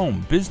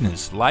 home,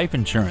 business, life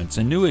insurance,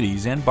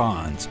 annuities, and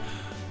bonds.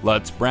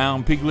 Lutz,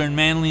 Brown, Pigler, and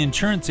Manley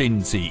Insurance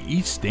Agency,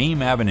 East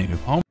Dame Avenue,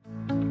 Home.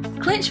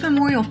 Clinch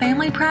Memorial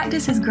Family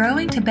Practice is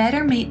growing to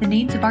better meet the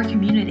needs of our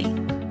community.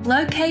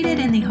 Located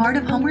in the heart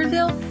of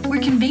Homerville, we're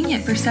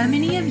convenient for so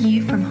many of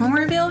you from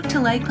Homerville to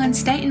Lakeland,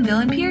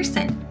 Statenville, and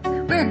Pearson.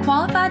 We're a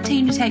qualified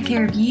team to take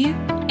care of you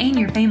and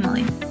your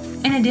family.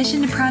 In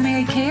addition to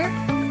primary care,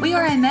 we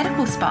are a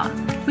medical spa.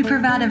 We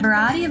provide a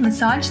variety of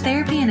massage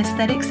therapy and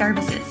aesthetic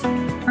services.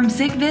 From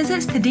sick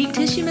visits to deep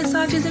tissue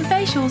massages and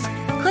facials,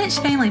 Clinch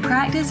Family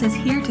Practice is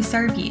here to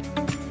serve you.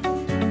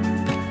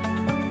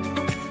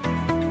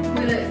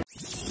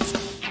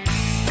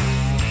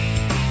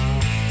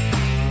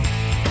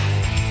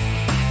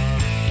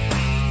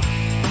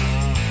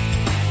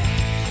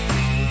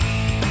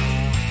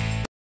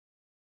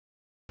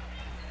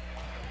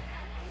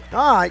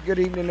 All right, good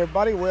evening,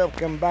 everybody.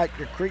 Welcome back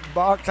to Creek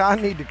Box. I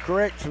need to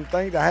correct some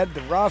things. I had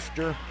the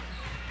roster,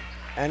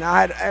 and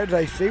I had, as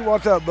they see,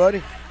 what's up,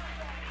 buddy?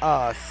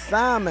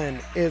 Simon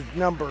is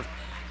number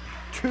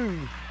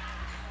 2,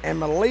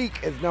 and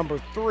Malik is number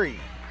 3.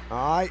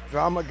 All right, so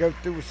I'm going to go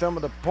through some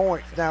of the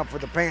points now for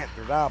the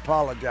Panthers. I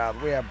apologize.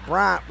 We have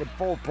Bryant with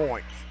 4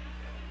 points,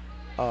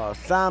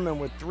 Simon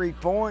with 3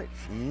 points,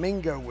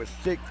 Mingo with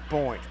 6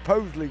 points,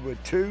 Posley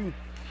with 2,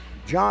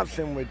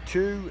 Johnson with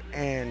 2,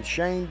 and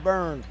Shane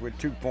Burns with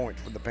 2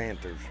 points for the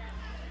Panthers.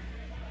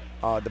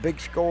 The big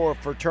scorer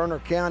for Turner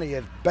County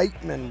is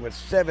Bateman with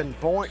 7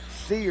 points,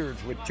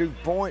 Sears with 2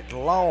 points,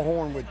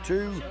 Lawhorn with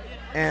 2,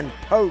 and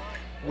Polk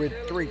with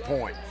 3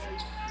 points.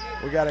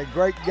 We got a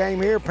great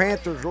game here.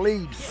 Panthers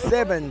lead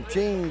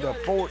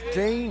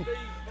 17-14.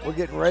 We're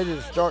getting ready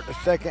to start the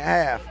second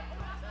half.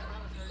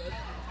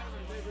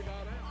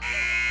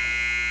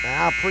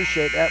 Now, I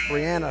appreciate that.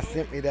 Brianna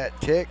sent me that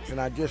text,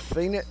 and I just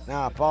seen it.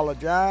 Now, I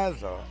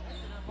apologize.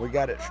 We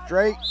got it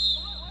straight.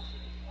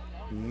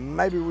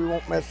 Maybe we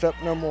won't mess up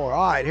no more.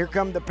 All right, here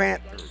come the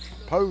Panthers.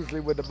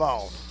 Posley with the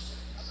ball.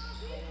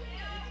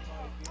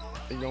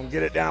 He's going to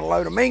get it down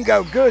low to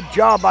Mingo. Good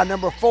job by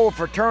number 4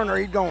 for Turner.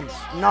 He's going to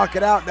knock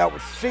it out. That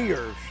was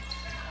Sears.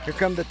 Here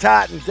come the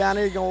Titans down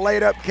here. He's going to lay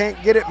it up.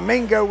 Can't get it.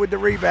 Mingo with the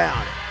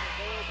rebound.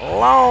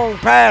 Long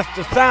pass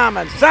to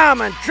Simon.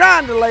 Simon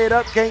trying to lay it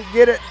up. Can't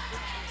get it.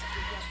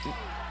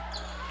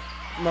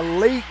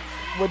 Malik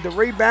with the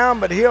rebound,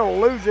 but he'll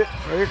lose it.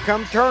 So here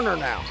comes Turner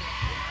now.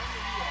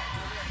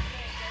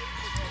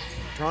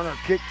 Turner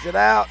kicks it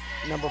out.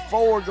 Number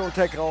 4 going to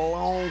take a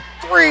long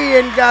 3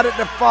 and got it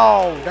to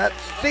fall. That's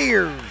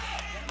Sears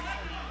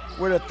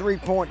with a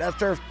 3-point. That's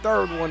their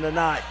 3rd one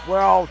tonight. We're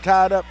all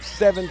tied up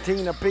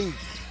 17 apiece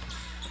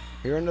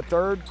here in the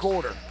 3rd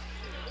quarter.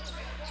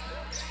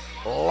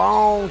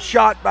 Long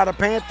shot by the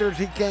Panthers.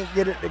 He can't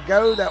get it to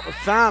go. That was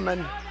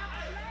Simon.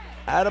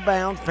 Out of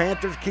bounds.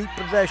 Panthers keep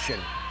possession.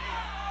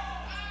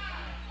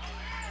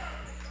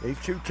 These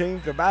two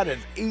teams are about as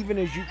even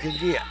as you can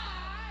get.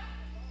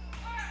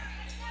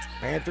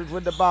 Panthers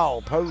with the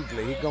ball.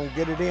 Posley, he's going to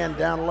get it in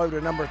down low to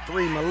number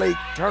 3, Malik.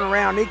 Turn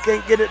around. He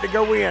can't get it to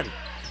go in.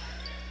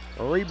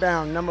 A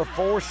rebound, number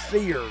 4,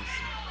 Sears.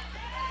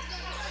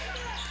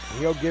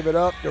 He'll give it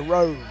up to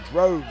Rhodes.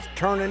 Rhodes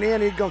turning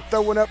in. He's going to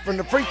throw it up from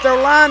the free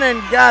throw line and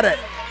got it.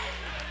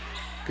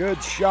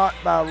 Good shot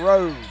by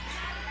Rhodes.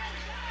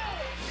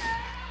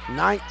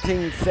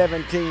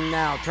 19-17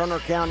 now. Turner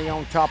County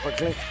on top of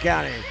Clinch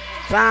County.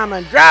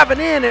 Simon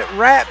driving in. It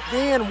wrapped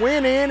in,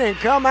 went in, and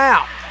come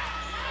out.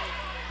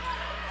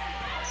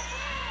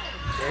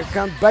 Here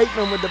comes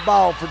Bateman with the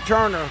ball for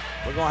Turner.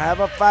 We're going to have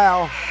a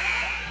foul.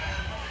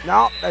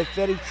 No, they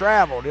said he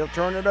traveled. He'll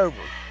turn it over.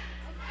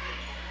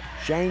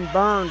 Shane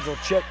Burns will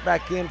check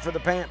back in for the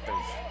Panthers.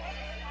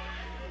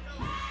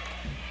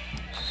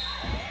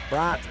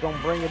 Bryant's going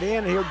to bring it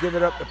in. He'll give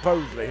it up to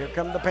Posley. Here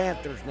come the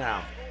Panthers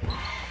now.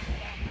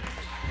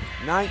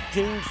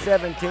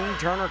 19-17,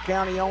 Turner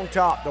County on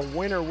top. The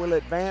winner will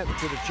advance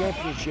to the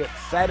championship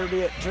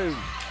Saturday at 2.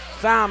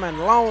 Simon,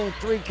 long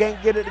 3,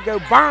 can't get it to go.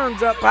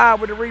 Burns up high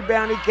with the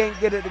rebound. He can't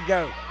get it to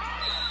go.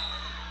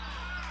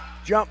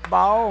 Jump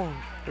ball.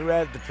 Who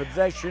has the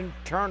possession?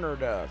 Turner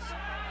does.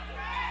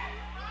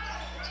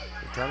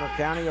 Turner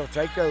County will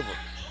take over.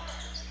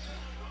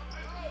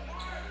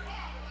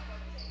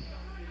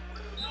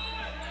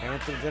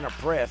 Panthers in a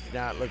press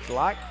now, it looks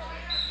like.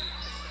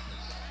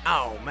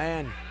 Oh,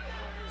 man.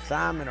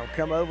 Simon will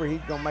come over.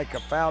 He's going to make a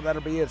foul.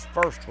 That'll be his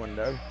first one,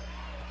 though.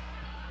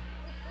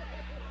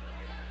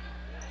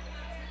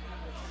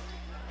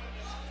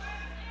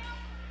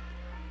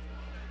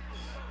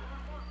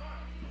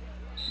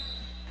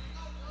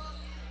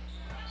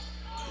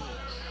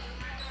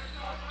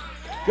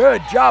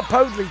 Good job.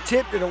 Posley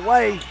tipped it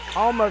away.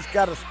 Almost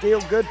got a steal.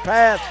 Good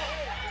pass.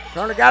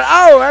 Turner got it.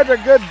 Oh, that's a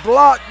good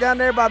block down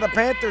there by the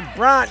Panthers.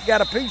 Bryant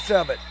got a piece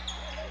of it.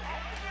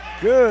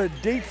 Good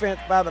defense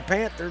by the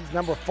Panthers.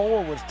 Number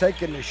 4 was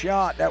taking the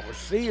shot. That was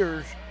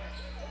Sears.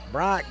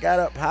 Bryant got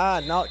up high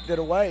and knocked it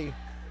away.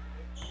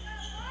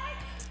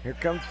 Here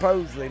comes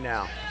Posley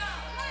now.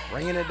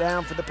 Bringing it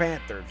down for the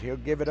Panthers. He'll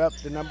give it up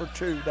to number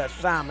 2. That's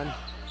Simon.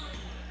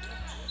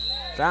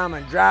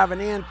 Simon driving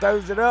in,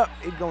 throws it up.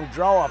 He's going to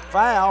draw a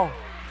foul.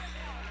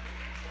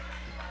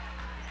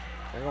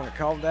 They're going to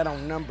call that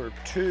on number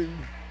 2.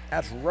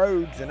 That's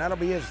Rhodes, and that'll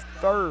be his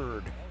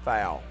 3rd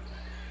foul.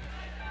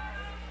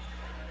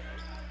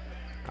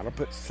 That'll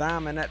put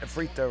Simon at the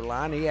free throw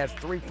line. He has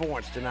 3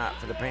 points tonight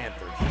for the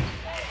Panthers.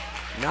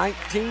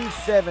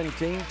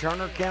 19-17,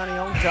 Turner County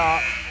on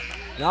top.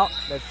 No,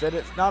 they said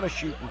it's not a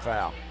shooting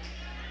foul.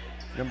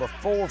 Number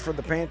 4 for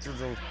the Panthers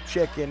will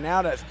check in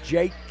now. That's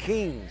Jake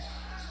King.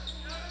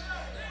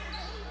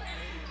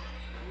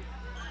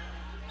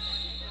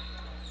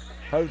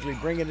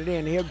 Posley bringing it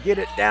in. He'll get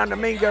it down to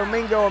Mingo.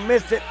 Mingo will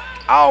miss it.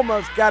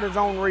 Almost got his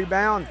own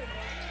rebound.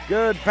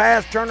 Good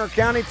pass, Turner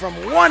County, from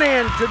one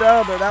end to the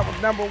other. That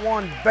was number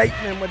 1,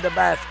 Bateman with the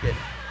basket.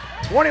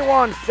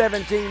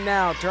 21-17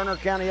 now. Turner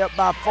County up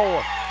by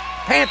 4.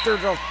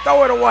 Panthers will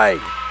throw it away.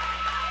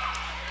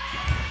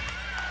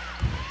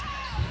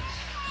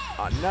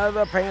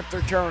 Another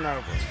Panther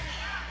turnover.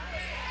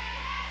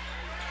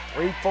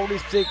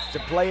 3:46 to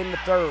play in the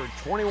 3rd.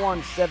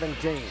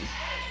 21-17.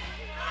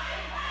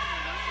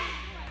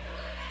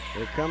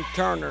 Here comes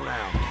Turner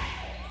now.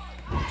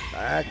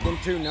 Back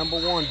into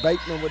number 1,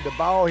 Bateman with the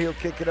ball. He'll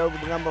kick it over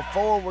to number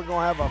 4. We're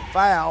going to have a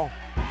foul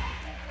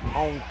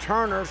on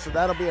Turner, so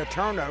that'll be a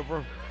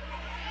turnover.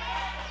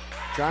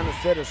 Trying to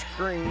set a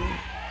screen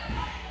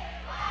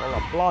for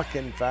a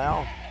blocking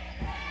foul.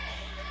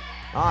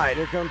 All right,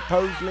 here comes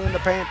Posley and the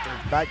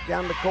Panthers back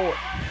down the court.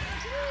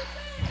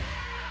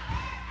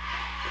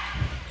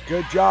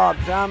 Good job,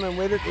 Simon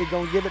with it. He's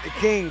going to give it to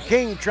King.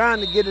 King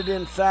trying to get it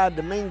inside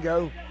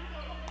Domingo.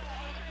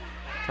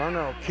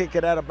 Turner will kick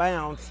it out of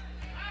bounds.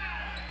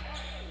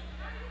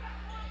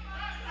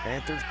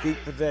 Panthers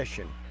keep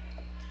possession.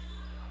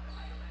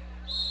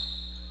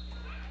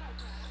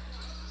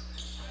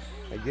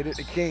 They get it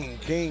to King.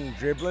 King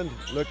dribbling,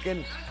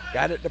 looking,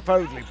 got it to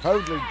Posley.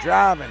 Posley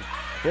driving.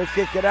 He'll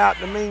kick it out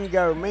to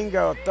Mingo.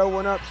 Mingo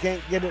throwing up,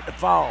 can't get it to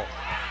fall.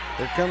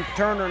 Here comes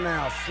Turner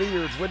now.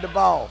 Sears with the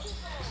ball.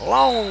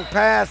 Long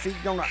pass. He's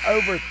going to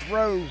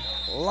overthrow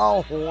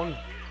Lawhorn.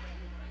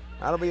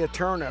 That'll be a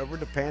turnover.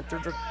 The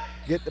Panthers will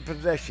get the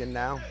possession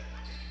now.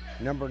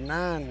 Number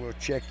 9 will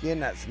check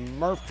in. That's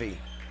Murphy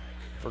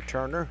for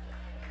Turner.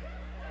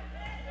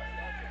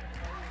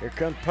 Here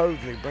comes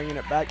Posley bringing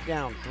it back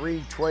down.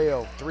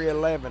 3:12,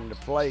 3:11 to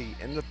play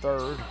in the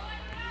 3rd.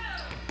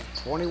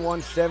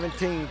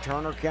 21-17,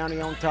 Turner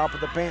County on top of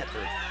the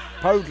Panthers.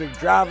 Posley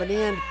driving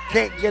in,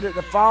 can't get it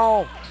to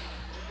fall.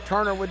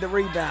 Turner with the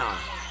rebound.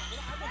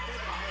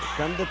 Here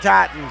come the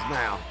Titans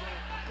now.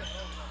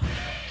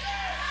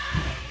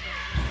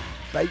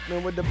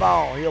 Bateman with the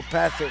ball. He'll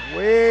pass it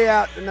way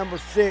out to number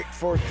 6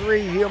 for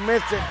 3. He'll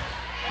miss it.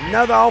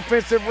 Another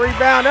offensive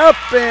rebound, up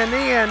and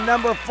in.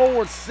 Number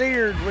 4,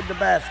 Sears with the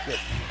basket.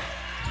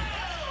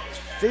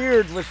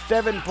 Sears with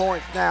 7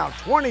 points now.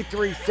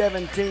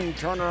 23-17,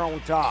 Turner on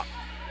top.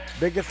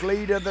 Biggest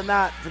lead of the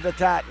night for the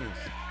Titans.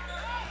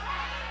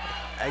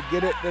 They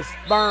get it to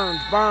Burns.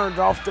 Burns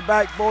off the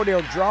backboard.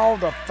 He'll draw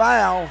the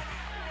foul.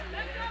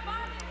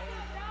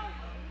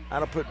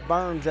 That'll put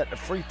Burns at the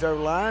free throw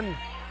line.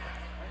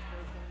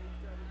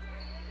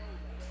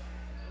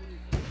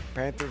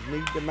 Panthers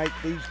need to make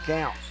these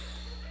count.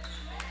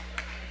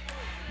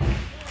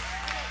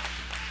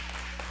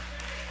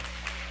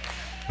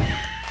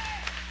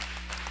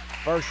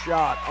 First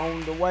shot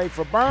on the way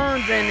for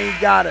Burns, and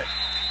he got it.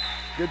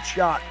 Good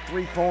shot.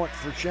 3 points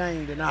for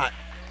Shane tonight.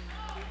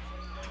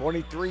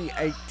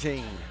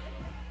 23-18.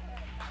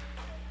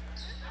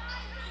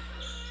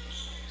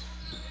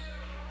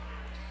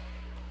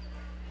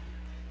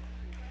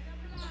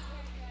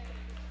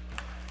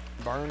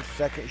 Burns'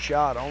 second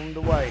shot on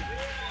the way.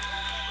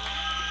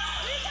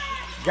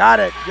 Got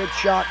it. Good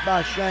shot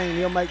by Shane.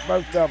 He'll make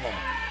both of them.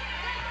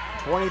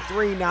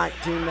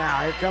 23-19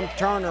 now. Here comes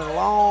Turner.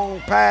 Long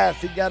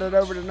pass. He got it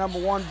over to number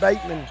 1,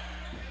 Bateman.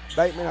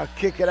 Bateman will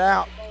kick it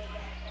out.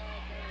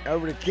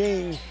 Over to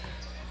King.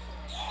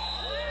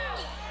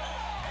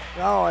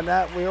 Oh, and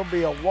that will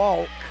be a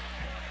walk.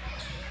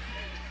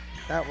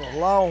 That was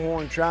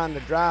Lawhorn trying to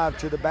drive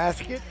to the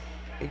basket.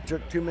 He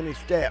took too many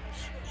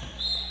steps.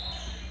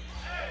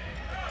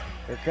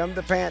 Here come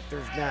the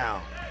Panthers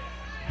now.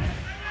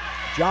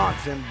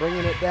 Johnson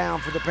bringing it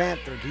down for the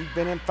Panthers. He's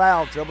been in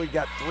foul trouble. He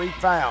got 3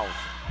 fouls.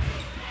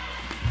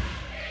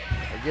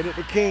 They get it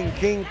to King.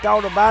 King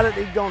thought about it.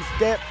 He's going to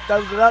step,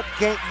 throws it up,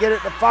 can't get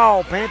it to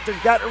fall. Panthers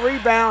got the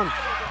rebound.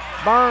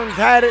 Burns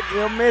had it.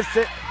 He'll miss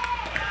it.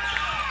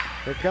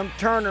 Here comes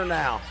Turner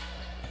now.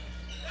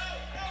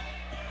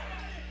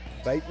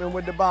 Bateman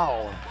with the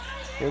ball.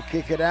 He'll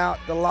kick it out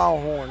to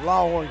Lawhorn.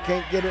 Lawhorn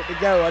can't get it to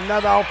go.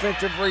 Another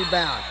offensive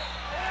rebound.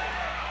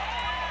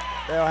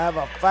 They'll have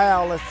a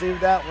foul. Let's see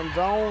if that one's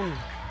on.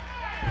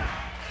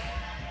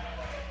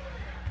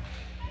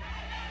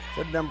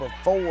 So number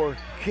 4,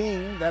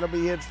 King. That'll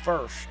be his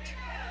first.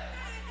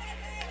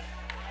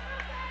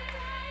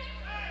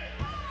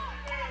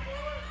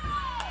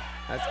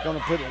 That's going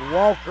to put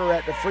Walker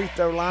at the free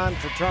throw line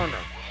for Turner.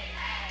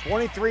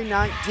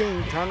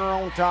 23-19, Turner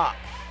on top.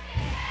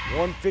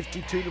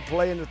 1:52 to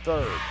play in the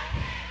third.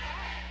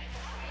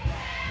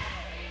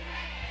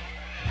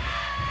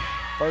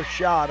 First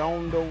shot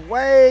on the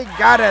way,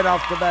 got it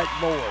off the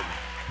backboard.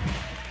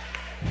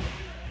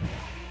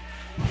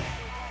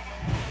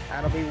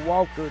 That'll be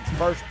Walker's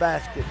first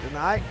basket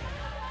tonight.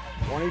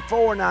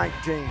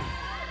 24-19.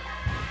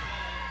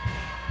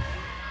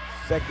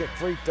 Second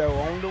free throw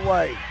on the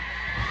way.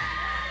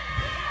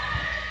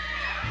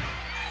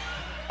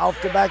 Off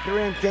the back of the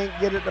rim, can't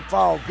get it to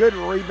fall. Good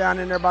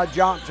rebound in there by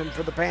Johnson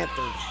for the Panthers.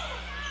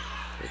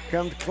 Here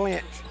comes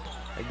Clinch.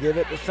 They give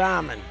it to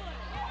Simon.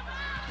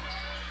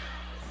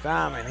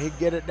 Simon, he'd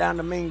get it down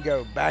to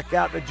Mingo. Back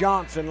out to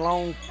Johnson.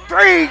 Long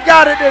 3,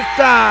 got it this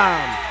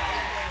time.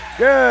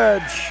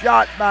 Good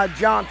shot by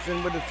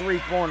Johnson with the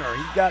 3-pointer.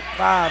 He got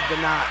 5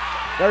 tonight.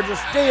 There's a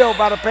steal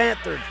by the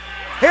Panthers.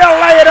 He'll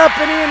lay it up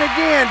and in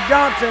again.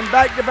 Johnson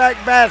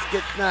back-to-back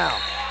baskets now.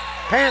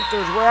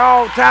 Panthers were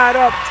all tied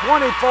up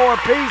 24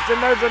 apiece,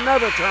 and there's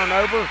another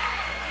turnover.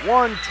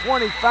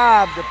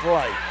 1:25 to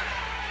play.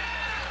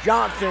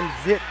 Johnson's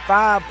hit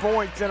 5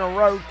 points in a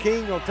row.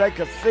 King will take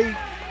a seat,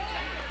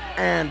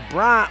 and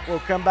Bryant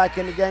will come back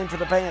in the game for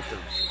the Panthers.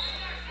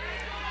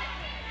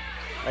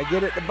 They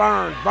get it to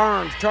Burns.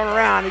 Burns, turn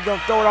around. He's going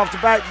to throw it off the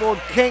backboard.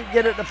 Can't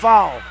get it to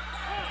fall.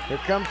 Here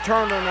comes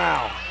Turner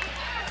now.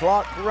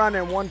 Clock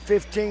running,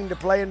 1:15 to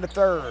play in the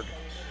third.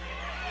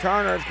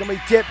 Turner is going to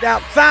be tipped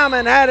out.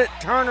 Simon had it.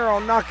 Turner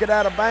will knock it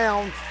out of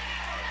bounds.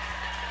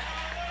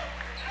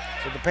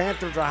 So the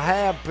Panthers will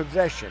have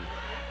possession.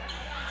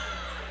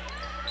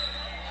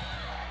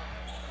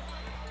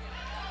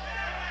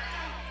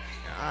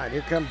 All right,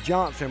 here comes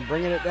Johnson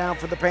bringing it down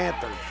for the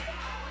Panthers.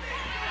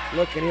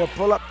 Looking, he'll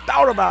pull up.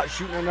 Thought about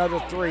shooting another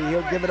 3.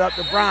 He'll give it up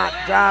to Bryant.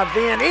 Drives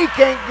in. He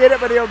can't get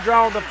it, but he'll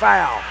draw the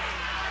foul.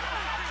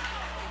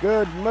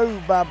 Good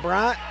move by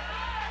Bryant.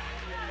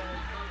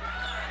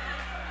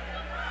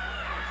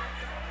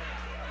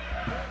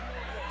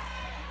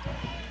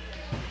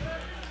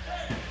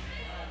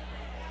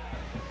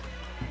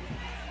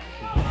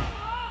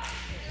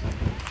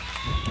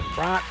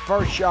 Bryant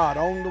first shot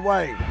on the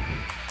way.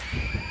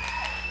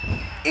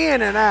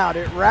 In and out.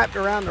 It wrapped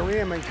around the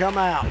rim and come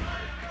out.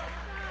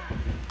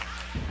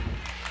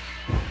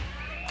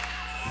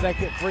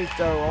 Second free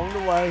throw on the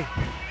way.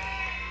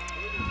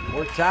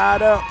 We're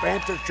tied up.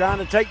 Panthers trying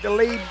to take the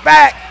lead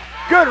back.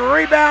 Good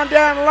rebound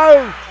down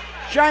low.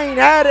 Shane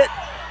had it.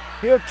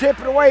 He'll tip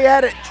it away.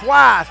 Had it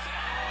twice.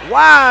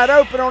 Wide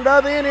open on the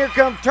other end. Here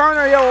comes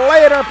Turner. He'll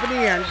lay it up and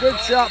in. Good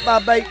shot by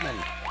Bateman.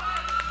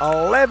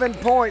 11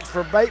 points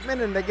for Bateman,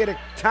 and they get a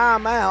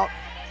timeout.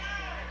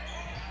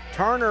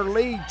 Turner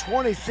lead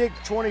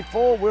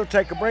 26-24. We'll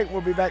take a break. We'll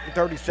be back in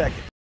 30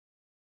 seconds.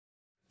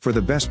 For the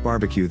best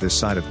barbecue this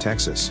side of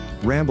Texas,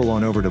 ramble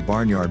on over to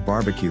Barnyard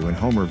Barbecue in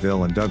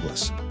Homerville and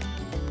Douglas.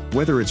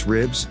 Whether it's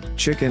ribs,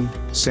 chicken,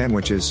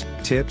 sandwiches,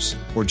 tips,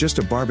 or just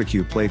a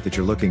barbecue plate that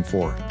you're looking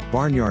for,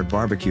 Barnyard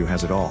Barbecue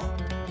has it all.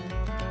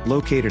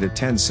 Located at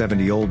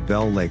 1070 Old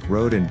Bell Lake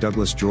Road in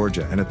Douglas,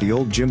 Georgia, and at the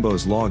Old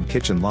Jimbo's Log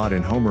Kitchen Lot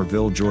in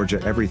Homerville, Georgia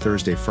every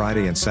Thursday,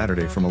 Friday, and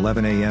Saturday from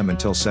 11 a.m.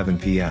 until 7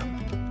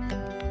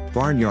 p.m.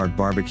 Barnyard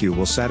Barbecue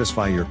will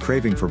satisfy your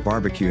craving for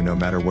barbecue no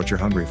matter what you're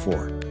hungry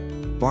for.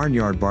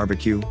 Barnyard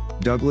Barbecue,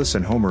 Douglas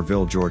and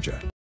Homerville,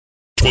 Georgia.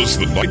 'Twas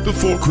the night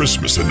before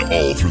Christmas, and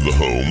all through the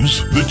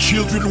homes, the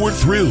children were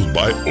thrilled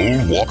by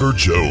Old Walker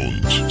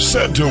Jones.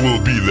 Santa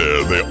will be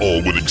there, they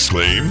all would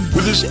exclaim,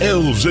 with his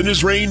elves and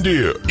his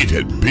reindeer. It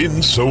had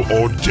been so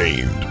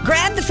ordained.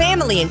 Grab the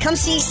family and come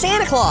see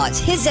Santa Claus,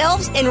 his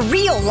elves, and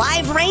real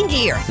live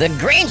reindeer. The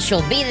Grinch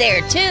will be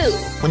there too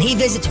when he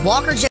visits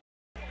Walker Jones.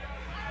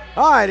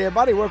 All right,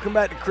 everybody, welcome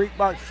back to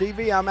Creekbox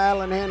TV. I'm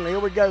Alan Henley. Here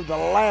we go, the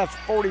last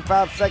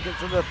 45 seconds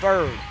of the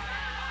third.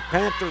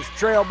 Panthers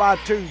trail by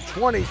 2,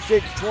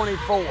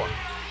 26-24.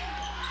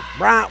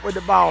 Bryant with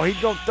the ball.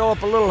 He's going to throw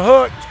up a little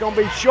hook. It's going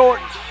to be short.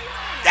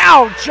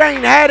 Oh,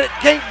 Shane had it.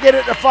 Can't get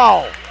it to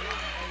fall.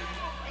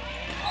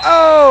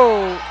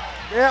 Oh,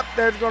 yep,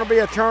 there's going to be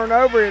a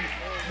turnover at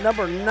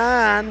number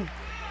 9.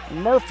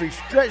 Murphy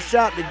stretched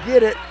out to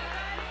get it.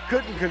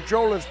 Couldn't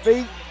control his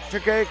feet.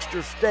 Took an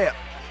extra step.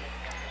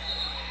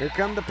 Here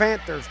come the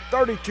Panthers.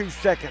 32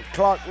 seconds.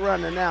 Clock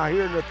running now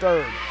here in the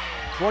third.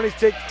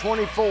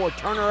 26-24.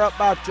 Turner up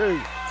by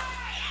 2.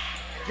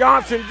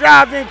 Johnson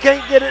drives in.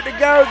 Can't get it to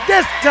go.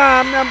 This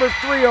time, number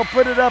 3 will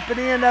put it up and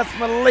in. That's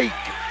Malik.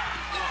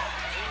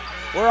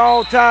 We're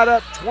all tied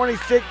up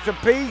 26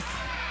 apiece.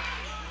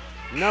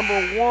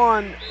 Number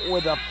 1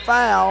 with a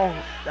foul.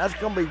 That's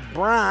going to be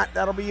Bryant.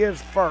 That'll be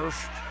his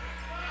first.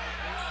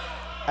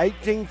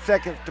 18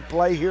 seconds to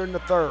play here in the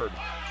third.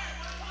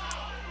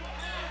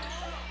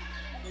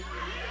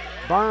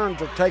 Burns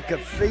will take a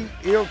seat,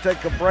 he'll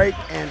take a break,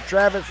 and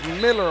Travis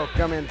Miller will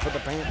come in for the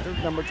Panthers,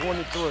 number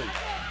 23.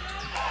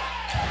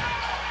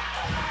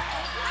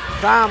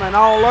 Simon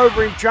all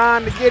over him,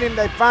 trying to get him.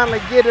 They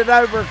finally get it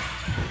over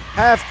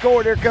half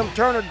court. Here comes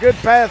Turner, good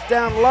pass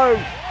down low.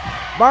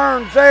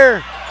 Burns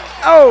there.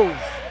 Oh!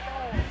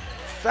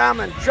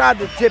 Simon tried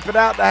to tip it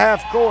out to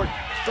half court.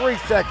 3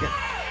 seconds.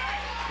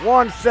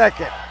 1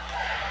 second.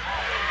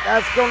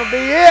 That's going to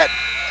be it.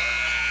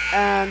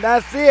 And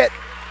that's it.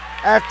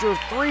 After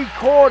 3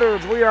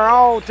 quarters, we are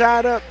all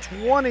tied up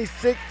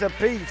 26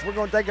 apiece. We're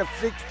going to take a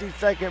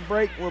 60-second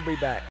break. We'll be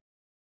back.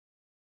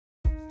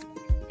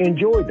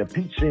 Enjoy the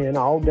Pizza Inn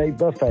all-day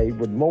buffet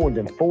with more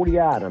than 40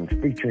 items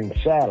featuring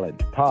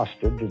salads,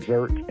 pasta,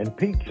 desserts, and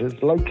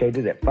pizzas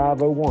located at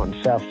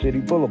 501 South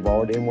City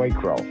Boulevard in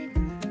Waycross.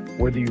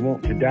 Whether you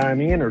want to dine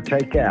in or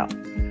take out,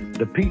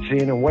 the Pizza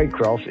Inn in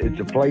Waycross is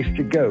the place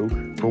to go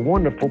for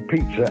wonderful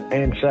pizza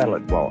and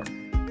salad bar.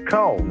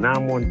 Call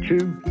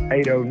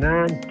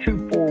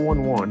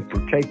 912-809-2411 for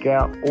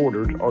takeout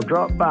orders or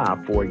drop by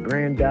for a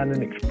grand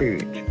dining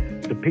experience.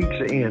 The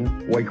Pizza Inn,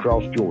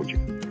 Waycross, Georgia.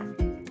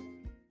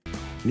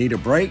 Need a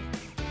break?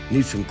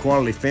 Need some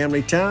quality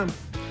family time?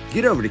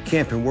 Get over to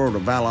Camping World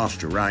of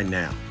Valdosta right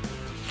now.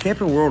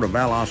 Camping World of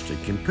Valdosta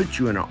can put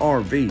you in an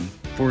RV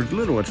for as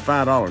little as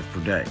 $5 per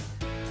day.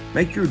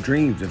 Make your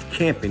dreams of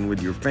camping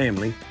with your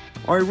family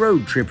or a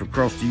road trip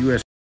across the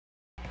U.S.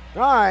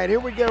 All right, here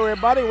we go,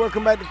 everybody.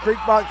 Welcome back to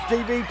Creekbox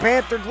TV.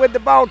 Panthers with the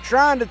ball,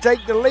 trying to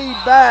take the lead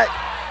back.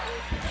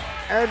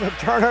 There's a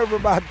turnover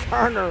by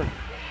Turner.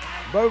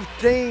 Both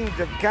teams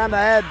have kind of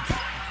had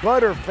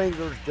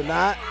butterfingers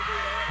tonight.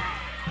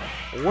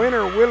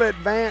 Winner will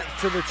advance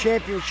to the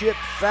championship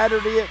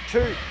Saturday at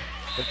 2.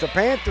 If the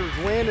Panthers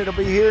win, it'll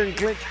be here in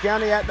Clinch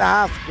County at the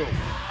high school.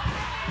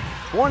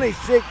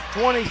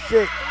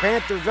 26-26.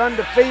 Panthers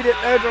undefeated.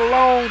 There's a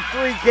long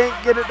 3.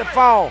 Can't get it to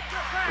fall.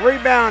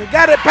 Rebound,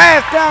 got it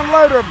passed down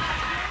low to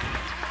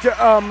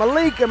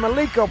Malik, and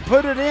Malik will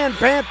put it in.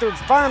 Panthers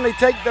finally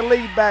take the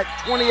lead back,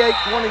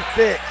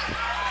 28-26.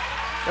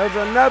 There's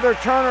another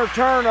Turner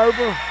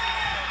turnover.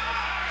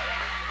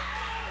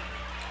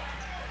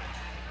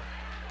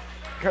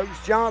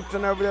 Coach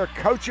Johnson over there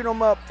coaching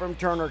them up from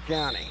Turner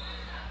County.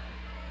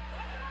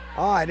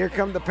 All right, here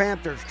come the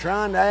Panthers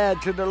trying to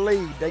add to the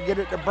lead. They get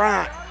it to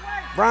Bryant.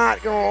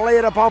 Bryant gonna lay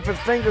it up off his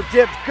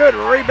fingertips. Good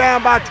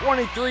rebound by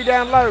 23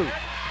 down low.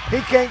 He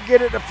can't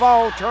get it to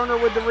fall. Turner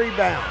with the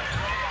rebound.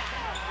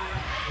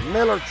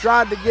 Miller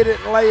tried to get it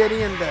and lay it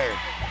in there.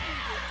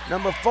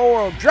 Number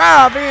 4 will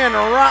drive in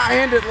a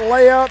right-handed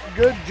layup.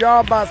 Good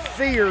job by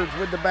Sears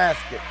with the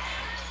basket.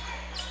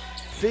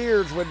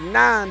 Sears with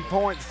 9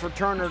 points for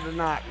Turner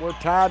tonight. We're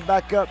tied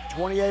back up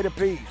 28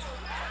 apiece.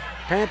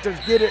 Panthers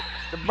get it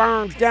to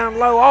Burns down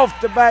low off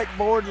the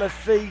backboard. Let's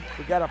see.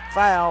 We got a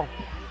foul.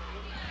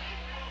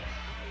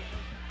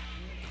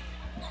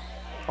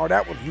 Oh,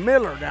 that was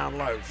Miller down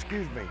low,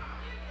 excuse me.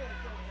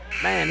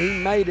 Man, he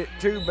made it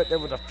too, but there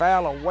was a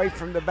foul away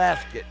from the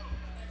basket.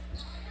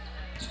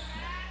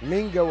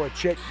 Mingo will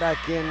check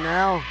back in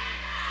now,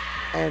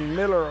 and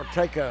Miller will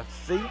take a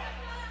seat.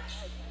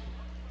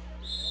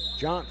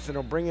 Johnson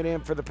will bring it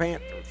in for the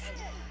Panthers.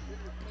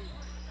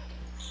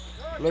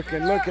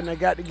 Looking, they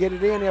got to get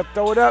it in. He'll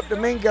throw it up to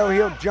Mingo.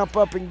 He'll jump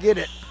up and get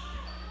it.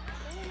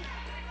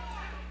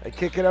 They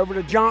kick it over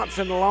to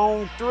Johnson,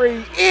 long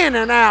three, in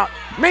and out.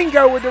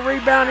 Mingo with the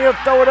rebound. He'll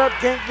throw it up,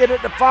 can't get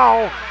it to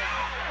fall.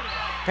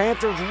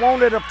 Panthers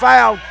wanted a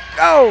foul.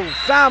 Oh,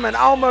 Simon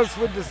almost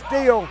with the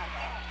steal.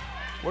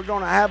 We're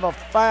going to have a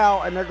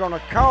foul, and they're going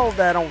to call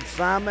that on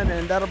Simon,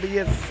 and that'll be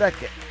his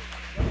second.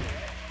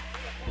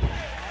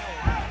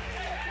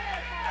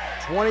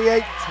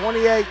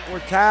 28-28, we're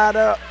tied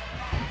up.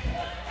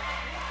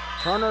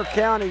 Turner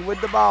County with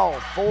the ball,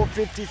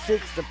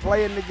 4:56 to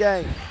play in the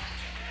game.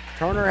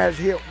 Turner has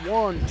hit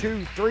 1,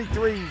 2, 3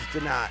 threes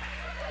tonight.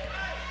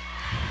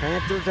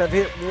 Panthers have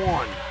hit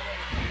 1.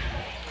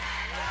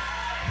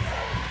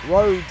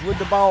 Rhodes with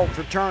the ball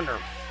for Turner.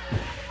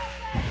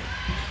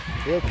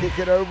 He'll kick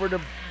it over to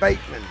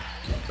Bateman.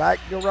 Back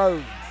to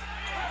Rhodes.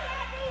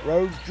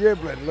 Rhodes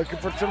dribbling, looking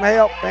for some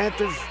help.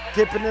 Panthers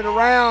tipping it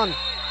around.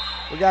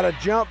 We got a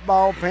jump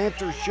ball.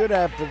 Panthers should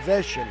have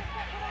possession.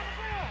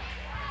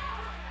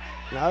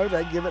 No,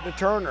 they give it to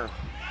Turner.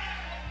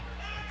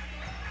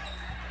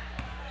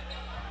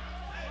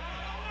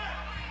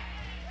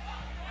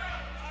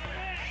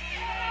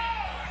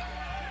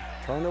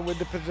 Turner with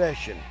the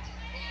possession.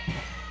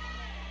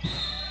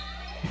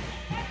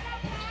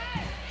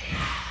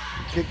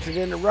 Kicks it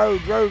into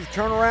Rhodes. Rhodes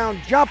turn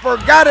around, jumper,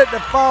 got it to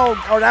fall.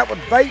 Oh, that was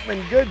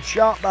Bateman. Good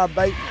shot by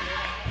Bateman.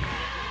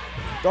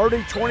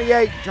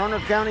 30-28, Turner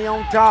County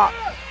on top.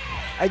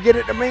 They get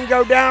it to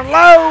Mingo down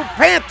low.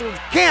 Panthers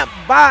can't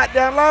buy it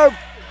down low.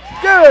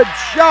 Good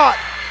shot.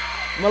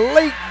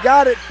 Malik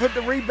got it, put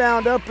the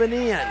rebound up and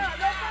in.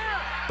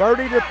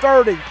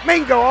 30-30.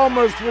 Mingo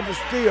almost with the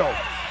steal.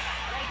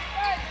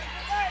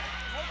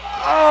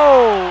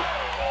 Oh,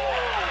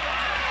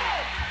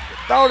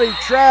 thought he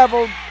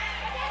traveled.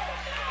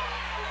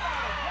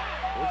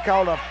 We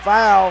called a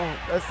foul.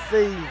 Let's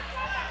see.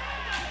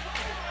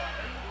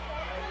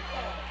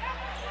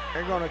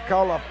 They're going to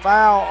call a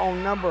foul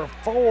on number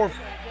 4,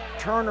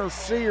 Turner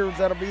Sears.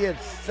 That'll be his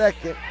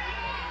second.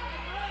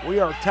 We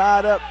are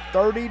tied up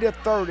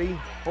 30-30,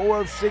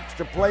 4:06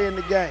 to play in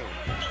the game.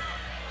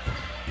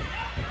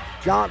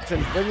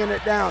 Johnson bringing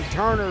it down.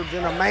 Turner's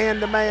in a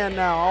man-to-man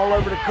now all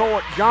over the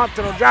court.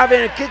 Johnson will drive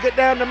in and kick it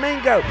down to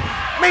Mingo.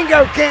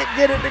 Mingo can't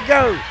get it to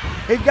go.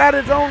 He got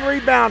his own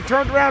rebound.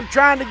 Turned around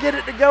trying to get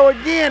it to go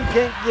again.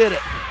 Can't get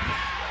it.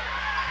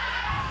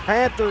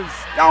 Panthers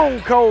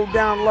stone cold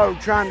down low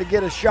trying to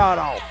get a shot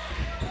off.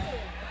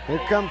 Here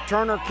comes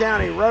Turner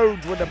County.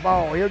 Rhodes with the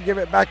ball. He'll give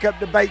it back up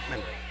to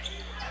Bateman.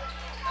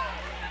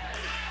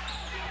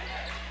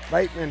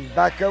 Bateman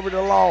back over to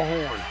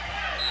Lawhorn.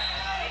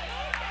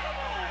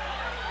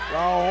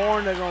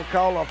 Lawhorn, they're going to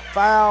call a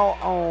foul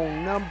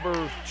on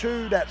number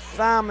 2. That's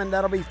Simon.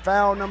 That'll be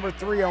foul number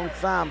 3 on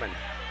Simon.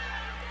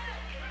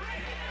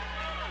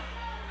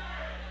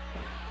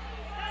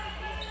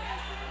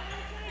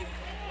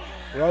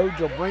 Rhodes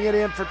will bring it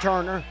in for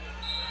Turner.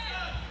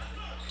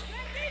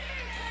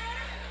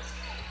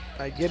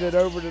 They get it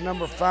over to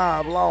number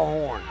 5,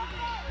 Lawhorn.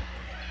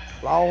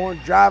 Lawhorn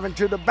driving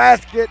to the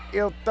basket.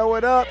 He'll throw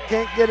it up.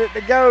 Can't get it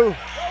to go.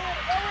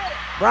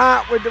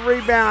 Bryant with the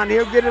rebound.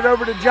 He'll get it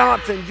over to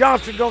Johnson.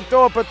 Johnson going to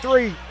throw up a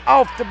 3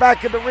 off the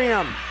back of the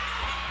rim.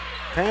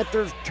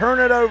 Panthers turn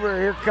it over.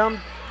 Here comes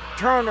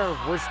Turner.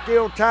 We're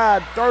still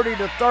tied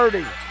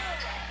 30-30.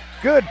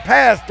 Good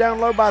pass down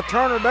low by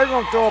Turner. They're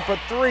going to throw up a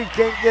 3.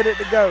 Can't get it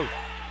to go.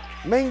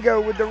 Mingo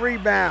with the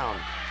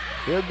rebound.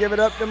 He'll give it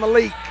up to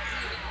Malik.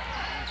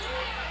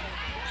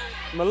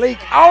 Malik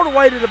all the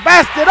way to the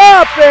basket,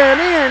 up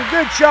and in.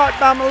 Good shot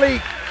by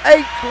Malik.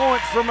 8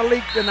 points for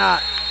Malik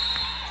tonight.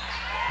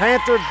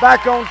 Panthers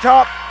back on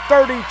top,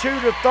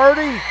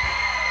 32-30.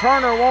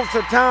 Turner wants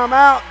a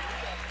timeout.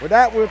 With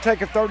that, we'll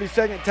take a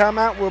 30-second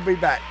timeout. We'll be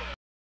back.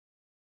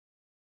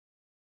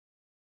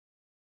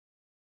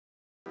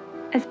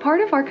 As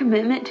part of our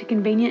commitment to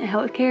convenient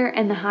health care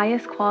and the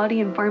highest quality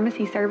in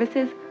pharmacy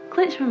services,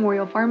 Clinch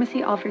Memorial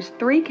Pharmacy offers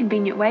 3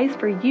 convenient ways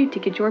for you to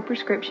get your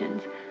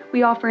prescriptions.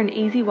 We offer an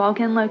easy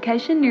walk-in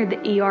location near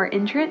the ER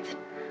entrance.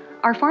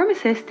 Our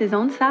pharmacist is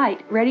on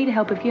site, ready to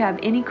help if you have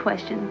any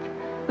questions.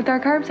 With our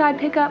curbside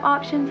pickup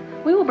options,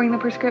 we will bring the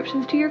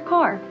prescriptions to your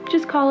car.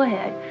 Just call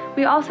ahead.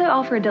 We also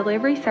offer a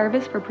delivery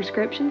service for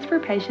prescriptions for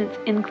patients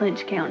in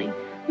Clinch County.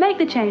 Make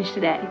the change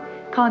today.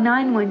 Call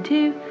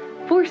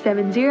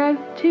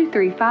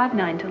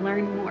 912-470-2359 to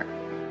learn more.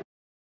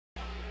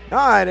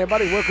 All right,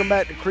 everybody, welcome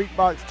back to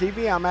Creekbox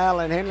TV. I'm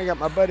Alan Henley. Got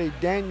my buddy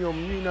Daniel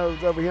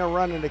Munoz over here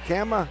running the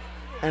camera,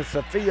 and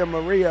Sophia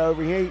Maria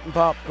over here eating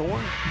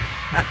popcorn.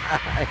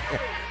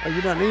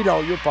 You don't eat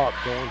all your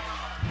popcorn.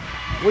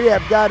 We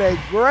have got a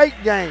great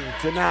game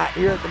tonight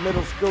here at the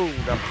middle school.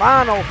 The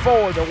Final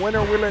Four, the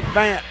winner will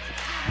advance.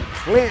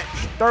 Clinch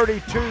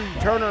 32,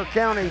 Turner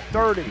County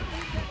 30.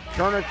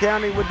 Turner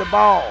County with the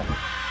ball.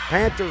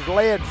 Panthers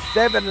led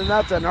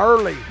 7-0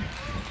 early,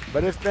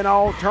 but it's been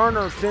all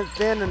Turner since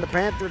then, and the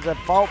Panthers have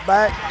fought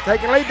back,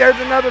 taking lead. There's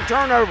another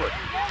turnover.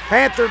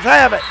 Panthers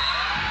have it.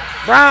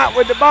 Bryant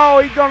with the ball.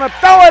 He's going to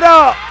throw it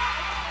up.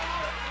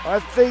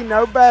 Let's see,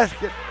 no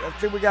basket. Let's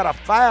see, we got a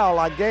foul,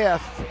 I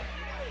guess,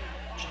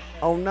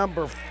 on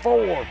number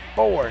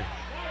 4.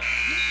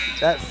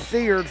 That's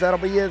Sears. That'll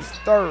be his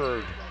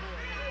third.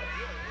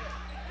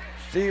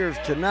 Sears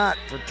tonight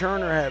for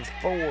Turner has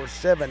 4,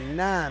 7,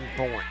 9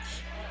 points.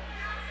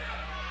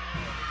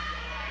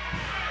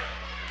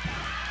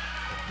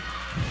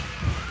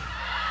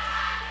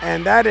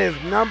 And that is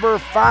number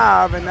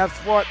 5, and that's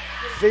what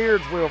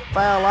Sears will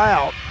foul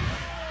out.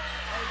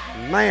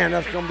 Man,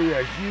 that's going to be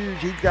a huge,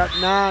 he's got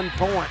 9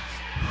 points.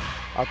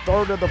 A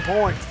third of the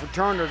points for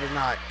Turner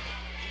tonight.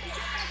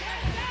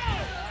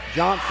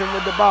 Johnson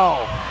with the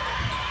ball.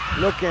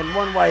 Looking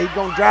one way, he's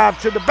going to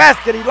drive to the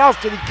basket. He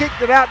lost it, he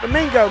kicked it out to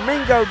Mingo.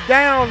 Mingo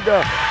down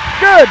to,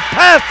 good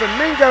passing.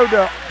 Mingo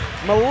to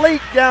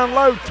Malik down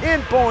low,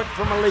 10 points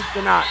for Malik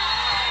tonight.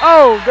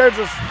 Oh, there's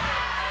a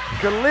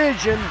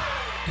collision.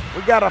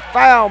 We got a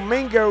foul.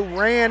 Mingo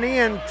ran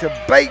into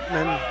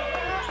Bateman.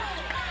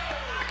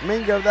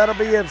 Mingo, that'll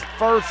be his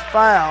first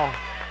foul.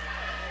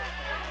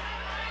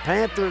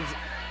 Panthers,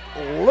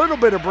 a little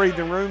bit of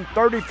breathing room.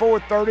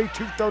 34-30,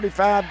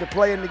 2:35 to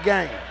play in the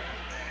game.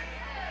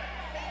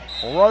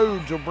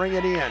 Rhodes will bring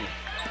it in.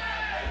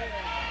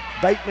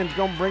 Bateman's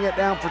going to bring it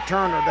down for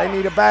Turner. They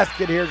need a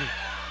basket here.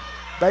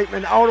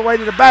 Bateman all the way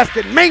to the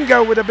basket.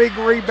 Mingo with a big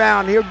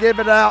rebound. He'll give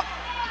it out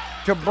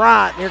to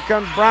Bryant. Here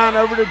comes Bryant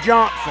over to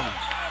Johnson.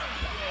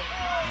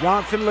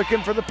 Johnson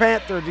looking for the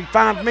Panthers. He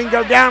finds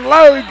Mingo down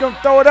low. He's going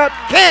to throw it up.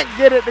 Can't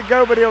get it to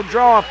go, but he'll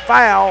draw a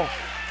foul.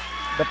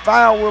 The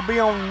foul will be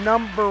on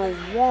number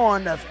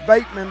 1. That's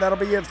Bateman. That'll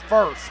be his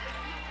first.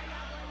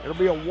 It'll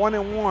be a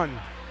 1-and-1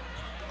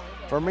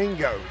 for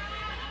Mingo.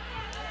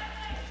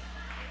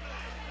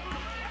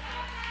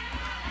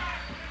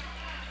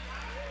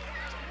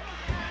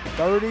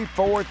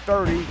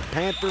 (34-30).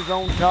 Panthers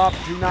on top.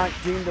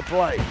 2:19 to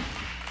play.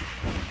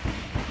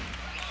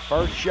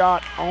 First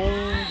shot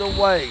on the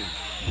way.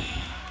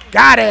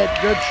 Got it.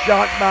 Good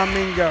shot by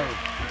Mingo.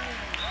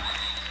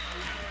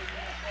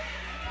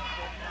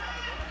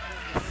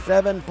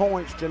 7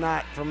 points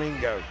tonight for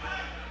Mingo.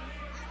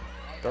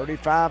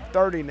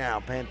 35-30 now.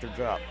 Panthers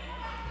up.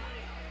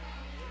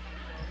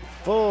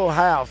 Full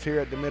house here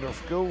at the middle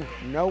school.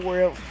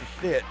 Nowhere else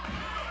to sit.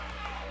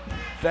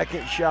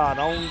 Second shot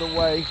on the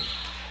way.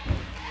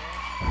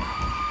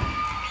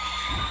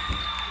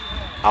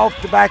 Off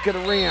the back of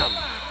the rim.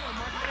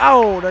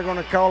 Oh, they're going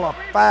to call a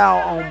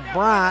foul on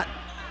Bryant.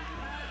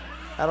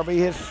 That'll be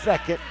his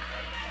second.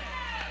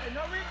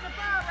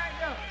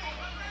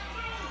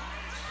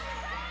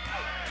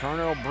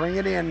 Turner will bring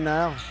it in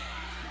now.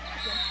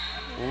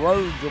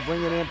 Rhodes will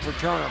bring it in for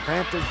Turner.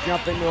 Panthers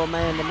jump into a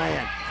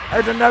man-to-man.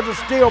 There's another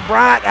steal.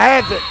 Bryant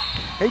has it.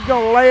 He's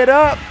going to lay it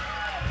up.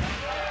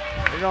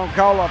 They're going to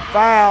call a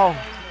foul.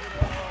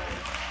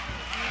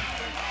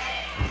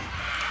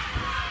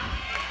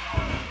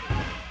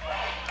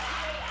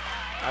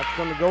 That's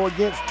going to go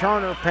against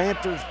Turner.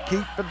 Panthers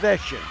keep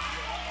possession.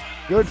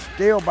 Good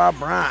steal by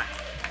Bryant.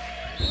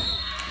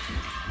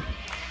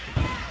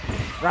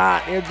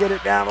 Bryant, he'll get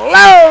it down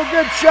low.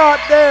 Good shot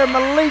there.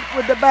 Malik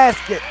with the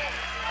basket.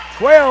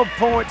 12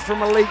 points for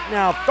Malik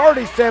now.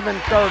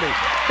 37-30.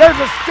 There's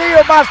a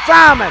steal by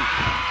Simon.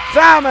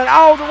 Simon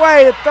all the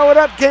way. He'll throw it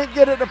up. Can't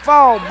get it to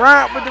fall.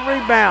 Bryant with the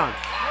rebound.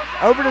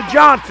 Over to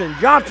Johnson.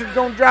 Johnson's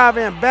going to drive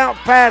in. Bounce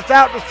pass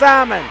out to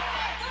Simon.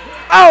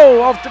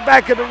 Oh, off the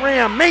back of the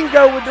rim.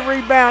 Mingo with the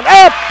rebound.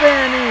 Up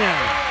and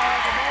in.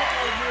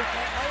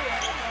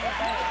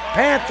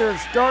 Panthers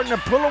starting to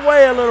pull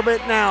away a little bit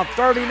now.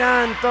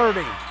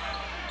 39-30.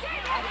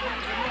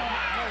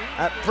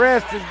 That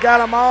press has got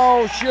them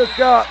all shook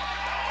up.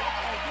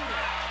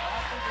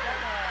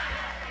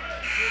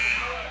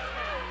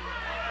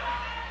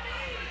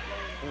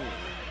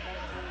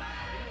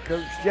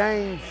 Coach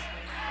James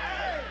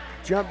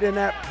jumped in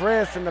that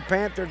press, and the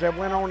Panthers have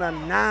went on a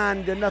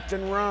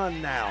 9-0 run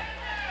now.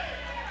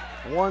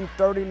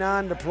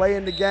 1:39 to play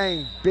in the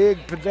game.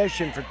 Big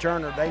possession for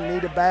Turner. They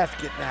need a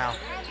basket now.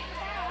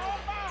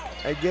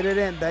 They get it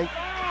in. They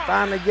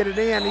finally get it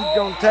in. He's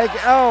going to take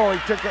it. Oh, he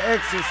took an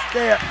extra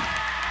step.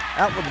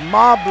 That was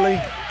Mobley.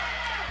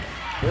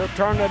 He'll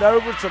turn it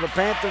over, so the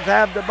Panthers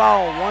have the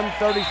ball.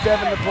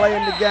 1:37 to play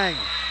in the game.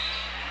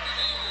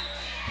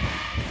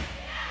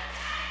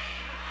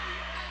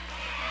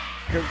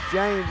 Coach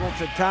James wants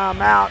a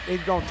timeout.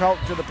 He's going to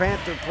talk to the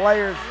Panther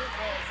players.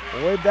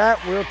 With that,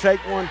 we'll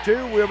take one,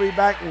 too. We'll be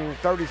back in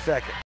 30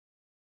 seconds.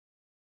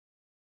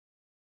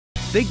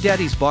 Big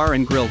Daddy's Bar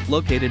and Grill,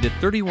 located at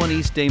 31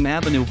 East Dame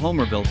Avenue,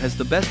 Homerville, has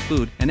the best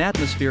food and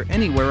atmosphere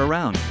anywhere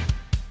around.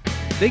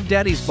 Big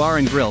Daddy's Bar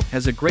and Grill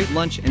has a great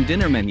lunch and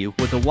dinner menu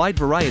with a wide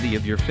variety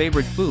of your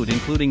favorite food,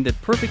 including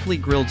that perfectly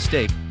grilled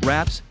steak,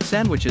 wraps,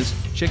 sandwiches,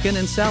 chicken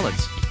and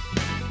salads.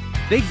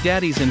 Big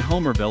Daddy's in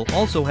Homerville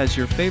also has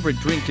your favorite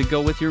drink to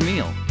go with your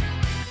meal.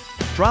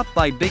 Drop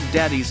by Big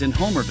Daddy's in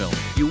Homerville,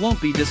 you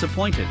won't be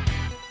disappointed.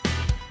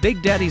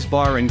 Big Daddy's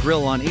Bar and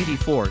Grill on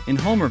 84 in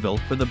Homerville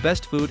for the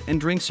best food and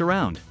drinks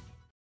around.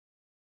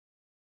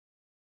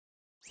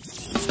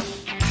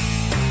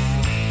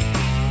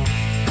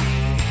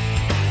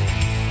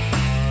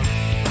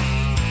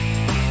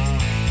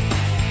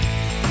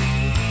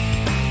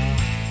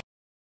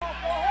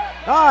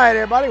 All right,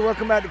 everybody,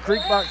 welcome back to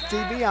Creekbox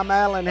TV. I'm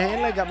Alan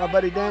Hanley. Got my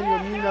buddy Daniel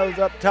Munoz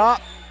up top.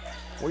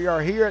 We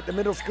are here at the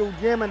middle school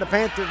gym, and the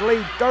Panthers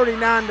lead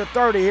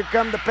 39-30. Here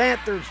come the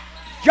Panthers.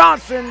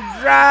 Johnson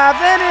drives,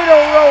 and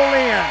it'll roll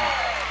in.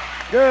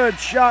 Good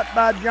shot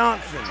by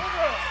Johnson.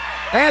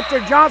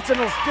 Panther Johnson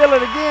will steal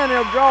it again.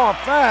 He'll draw a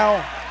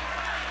foul.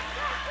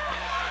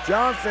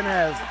 Johnson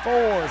has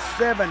 4,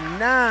 7,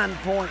 9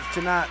 points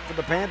tonight for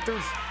the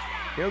Panthers.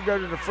 He'll go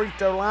to the free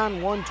throw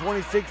line.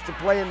 1:26 to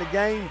play in the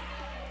game.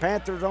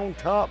 Panthers on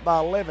top by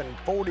 11,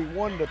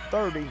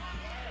 41-30.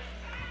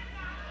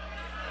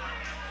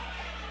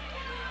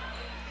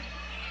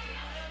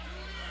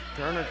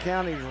 Turner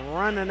County's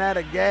running out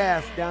of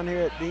gas down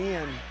here at the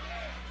end.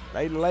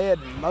 They led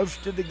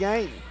most of the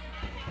game.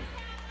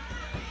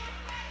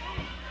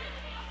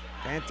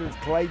 Panthers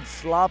played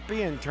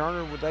sloppy, and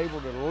Turner was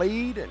able to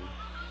lead.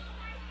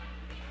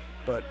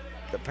 But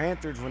the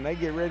Panthers, when they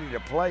get ready to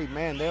play,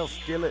 man, they'll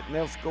steal it and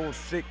they'll score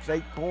 6,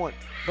 8 points.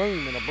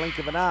 Boom, in a blink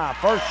of an eye.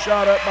 First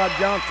shot up by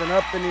Johnson,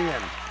 up and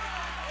in.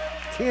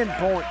 10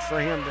 points for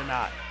him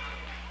tonight.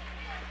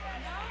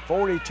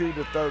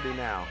 42-30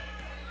 now.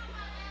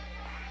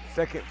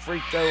 Second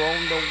free throw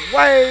on the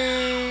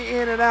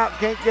way. In and out,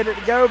 can't get it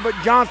to go, but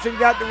Johnson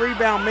got the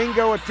rebound.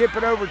 Mingo will tip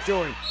it over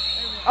to him.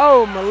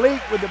 Oh,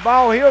 Malik with the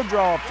ball. He'll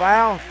draw a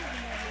foul.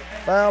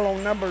 Foul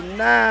on number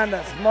 9.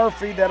 That's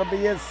Murphy. That'll be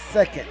his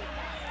second.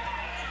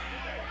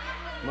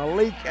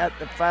 Malik at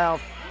the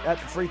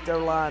free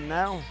throw line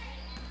now.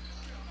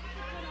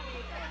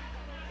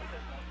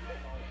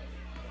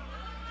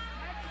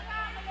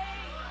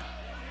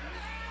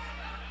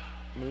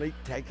 Malik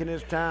taking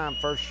his time.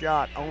 First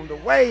shot on the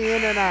way,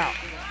 in and out.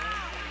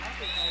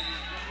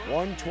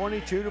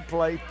 1:22 to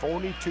play,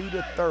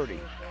 42-30.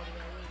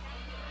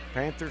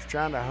 Panthers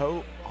trying to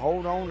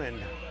hold on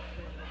and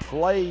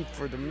play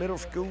for the middle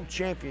school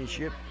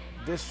championship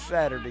this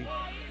Saturday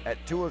at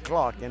 2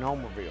 o'clock in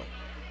Homerville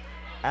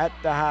at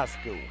the high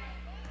school.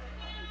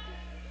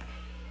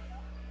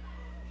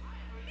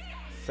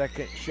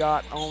 Second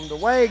shot on the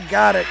way,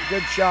 got it.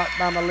 Good shot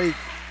by Malik.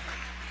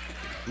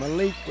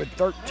 Malik with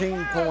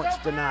 13 points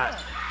tonight.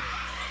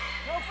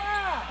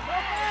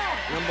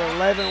 Number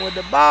 11 with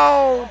the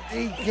ball.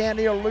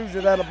 He'll lose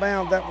it out of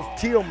bounds. That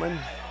was Tillman.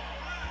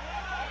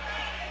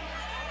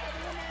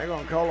 They're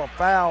going to call a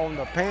foul on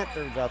the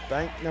Panthers, I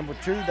think. Number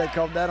 2, they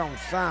called that on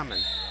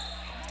Simon.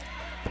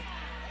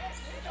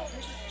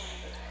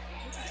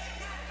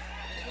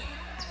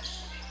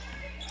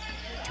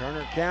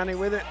 Turner County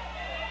with it.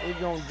 He's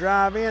going to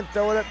drive in,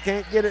 throw it up,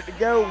 can't get it to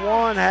go.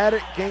 One had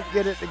it, can't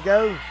get it to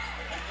go.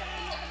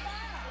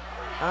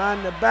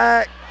 On the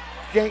back,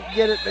 can't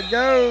get it to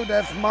go.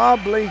 That's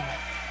Mobley.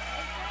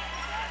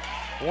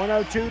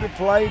 1:02 to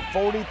play,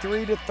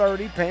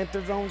 43-30.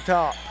 Panthers on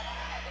top.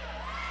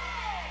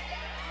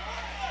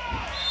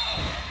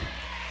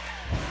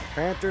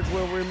 Panthers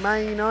will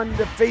remain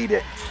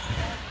undefeated.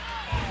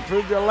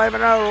 Improve to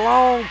 11-0.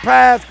 Long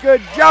pass.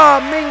 Good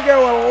job.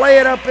 Mingo will lay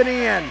it up and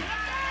in.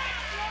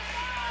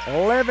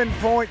 11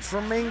 points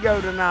for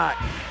Mingo tonight.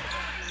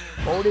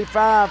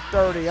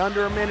 45-30.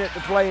 Under a minute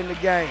to play in the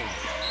game.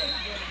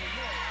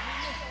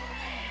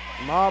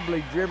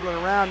 Mobley dribbling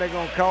around. They're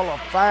going to call a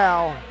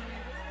foul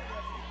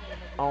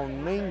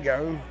on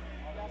Mingo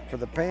for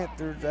the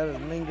Panthers. That is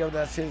Mingo.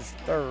 That's his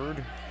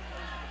third.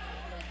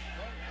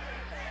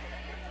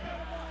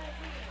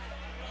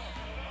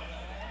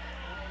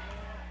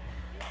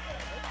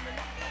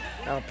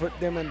 I'll put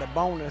them in the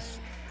bonus.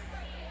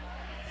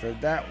 So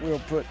that will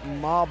put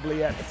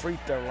Mobley at the free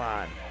throw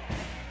line.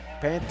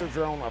 Panthers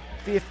are on a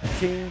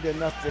 15-0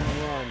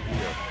 run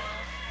here.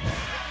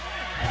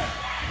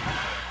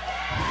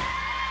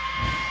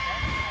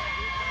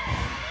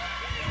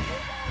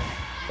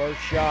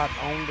 First shot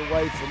on the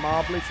way for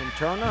Mobley from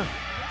Turner.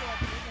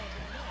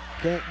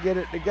 Can't get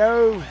it to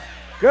go.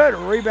 Good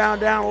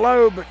rebound down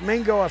low, but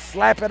Mingo will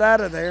slap it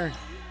out of there.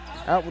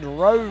 Out with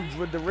Rhodes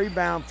with the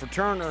rebound for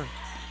Turner.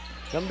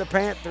 Come the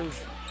Panthers.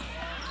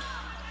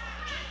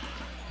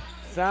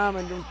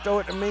 Simon going to throw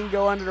it to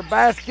Mingo under the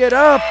basket.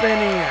 Up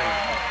and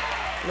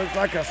in. Looks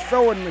like a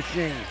sewing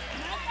machine.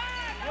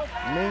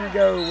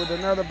 Mingo with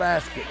another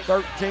basket.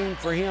 13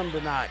 for him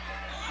tonight.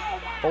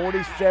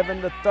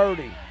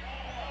 47-30.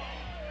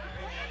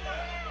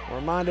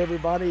 Remind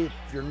everybody,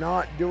 if you're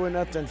not doing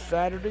nothing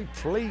Saturday,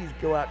 please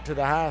go out to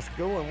the high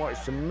school and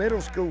watch the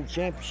middle school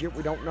championship.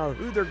 We don't know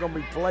who they're going to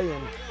be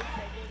playing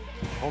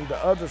on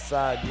the other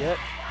side yet.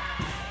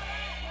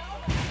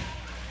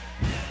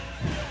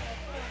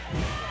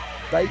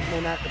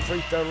 Bateman at the free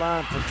throw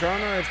line for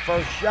Turner. His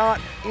first shot,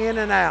 in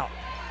and out.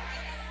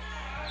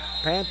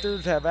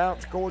 Panthers have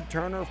outscored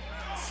Turner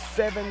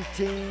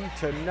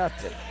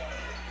 17-0.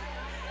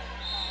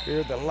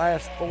 Here the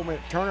last 4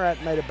 minutes. Turner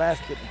hasn't made a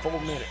basket in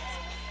 4 minutes.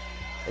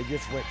 They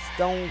just went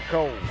stone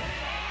cold.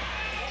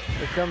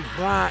 Here comes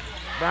Bryant.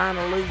 Bryant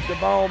will lose the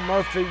ball.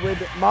 Murphy with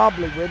it.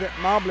 Mobley with it.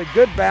 Mobley,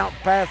 good bounce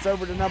pass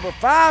over to number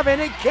 5,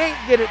 and he can't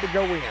get it to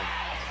go in.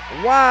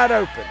 Wide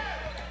open.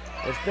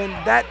 It's been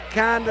that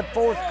kind of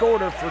fourth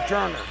quarter for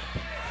Turner.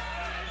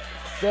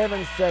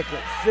 7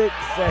 seconds, 6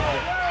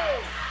 seconds.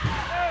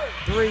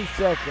 3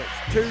 seconds,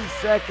 2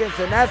 seconds,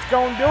 and that's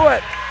going to do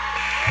it.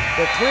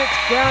 The Clinch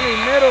County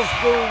Middle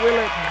School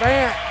will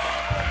advance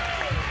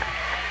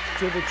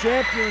to the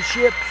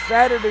championship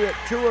Saturday at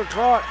 2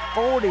 o'clock,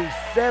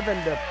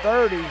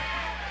 47-30.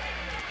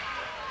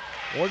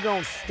 We're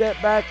going to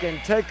step back and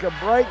take a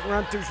break,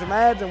 run through some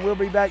ads, and we'll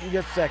be back in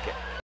just a second.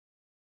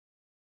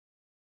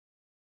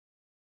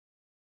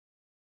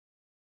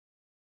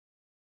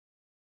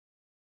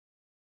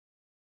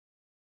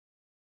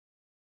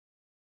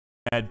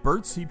 At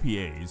Burt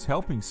CPAs,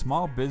 helping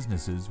small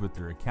businesses with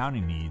their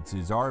accounting needs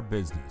is our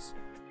business.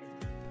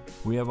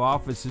 We have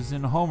offices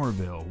in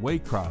Homerville,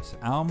 Waycross,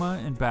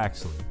 Alma, and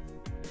Baxley.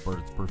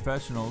 Burt's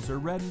professionals are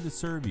ready to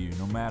serve you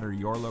no matter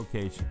your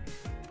location.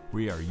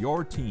 We are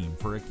your team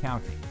for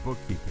accounting,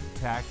 bookkeeping,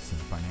 tax,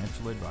 and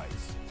financial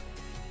advice.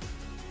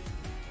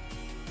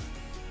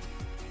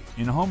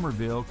 In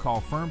Homerville, call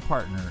firm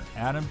partner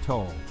Adam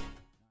Toll.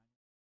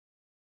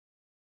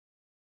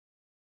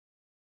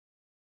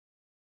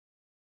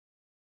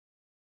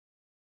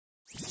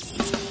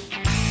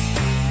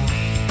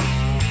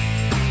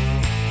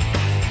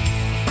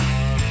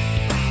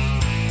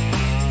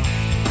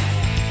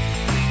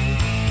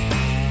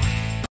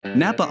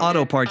 Napa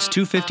Auto Parts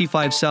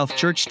 255 South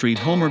Church Street,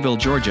 Homerville,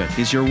 Georgia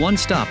is your one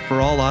stop for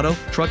all auto,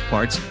 truck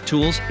parts,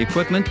 tools,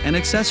 equipment, and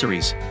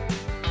accessories.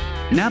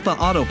 Napa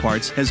Auto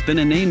Parts has been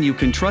a name you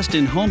can trust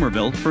in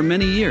Homerville for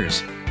many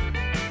years.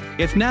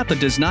 If Napa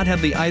does not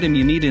have the item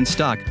you need in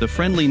stock, the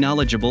friendly,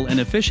 knowledgeable, and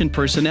efficient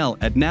personnel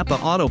at Napa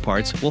Auto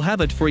Parts will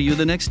have it for you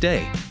the next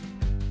day.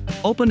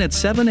 Open at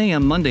 7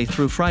 a.m. Monday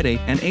through Friday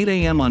and 8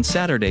 a.m. on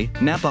Saturday,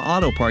 Napa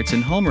Auto Parts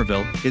in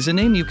Homerville is a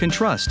name you can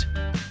trust.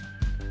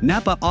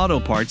 Napa Auto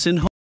Parts in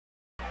All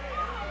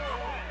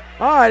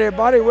right,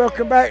 everybody,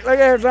 welcome back. Look,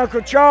 there's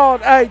Uncle Charles.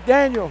 Hey,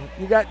 Daniel,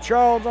 you got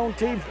Charles on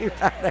TV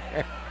right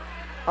there.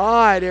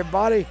 All right,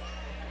 everybody,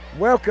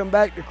 welcome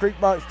back to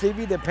Creekbox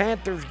TV. The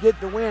Panthers get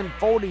the win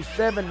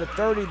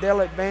 47-30. They'll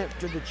advance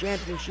to the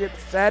championship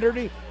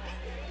Saturday.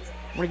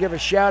 I'm going to give a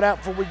shout out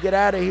before we get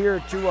out of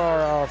here to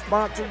our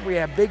sponsors. We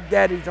have Big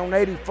Daddies on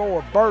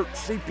 84, Burt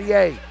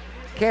CPA,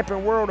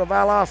 Camping World of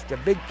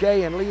Valdosta, Big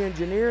K and Lee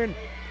Engineering,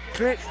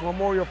 Clinch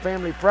Memorial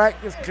Family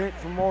Practice, Clinch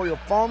Memorial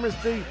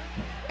Pharmacy,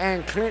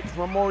 and Clinch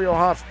Memorial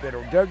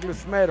Hospital.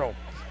 Douglas Metal,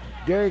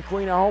 Dairy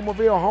Queen of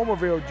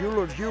Homerville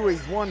Jewelers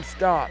Huey's One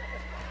Stop,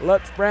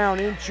 Lutz Brown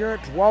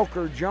Insurance,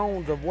 Walker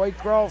Jones of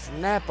Waycross,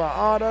 Napa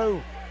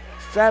Auto,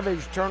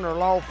 Savage Turner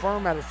Law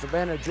Firm out of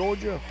Savannah,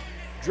 Georgia,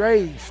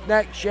 Dre's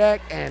Snack Shack,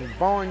 and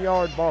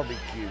Barnyard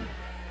Barbecue.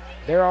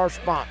 They're our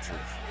sponsors.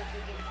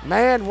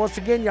 Man, once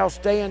again, y'all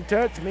stay in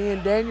touch. Me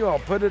and Daniel, I'll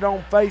put it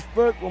on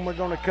Facebook when we're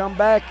going to come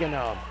back and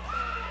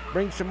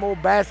bring some more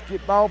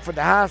basketball for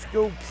the high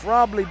school.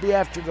 Probably be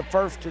after the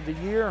first of the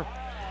year.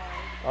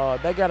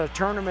 They got a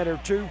tournament or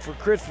two for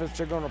Christmas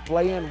they're going to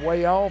play in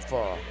way off.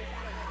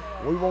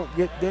 We won't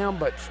get them,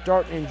 but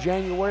starting in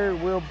January,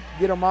 we'll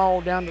get them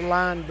all down the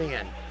line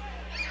then.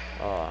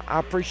 I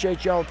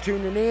appreciate y'all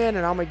tuning in,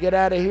 and I'm going to get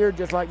out of here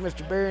just like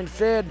Mr. Barron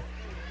said.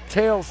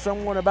 Tell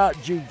someone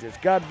about Jesus.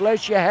 God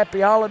bless you.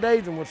 Happy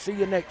holidays, and we'll see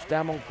you next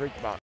time on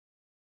Creekbox.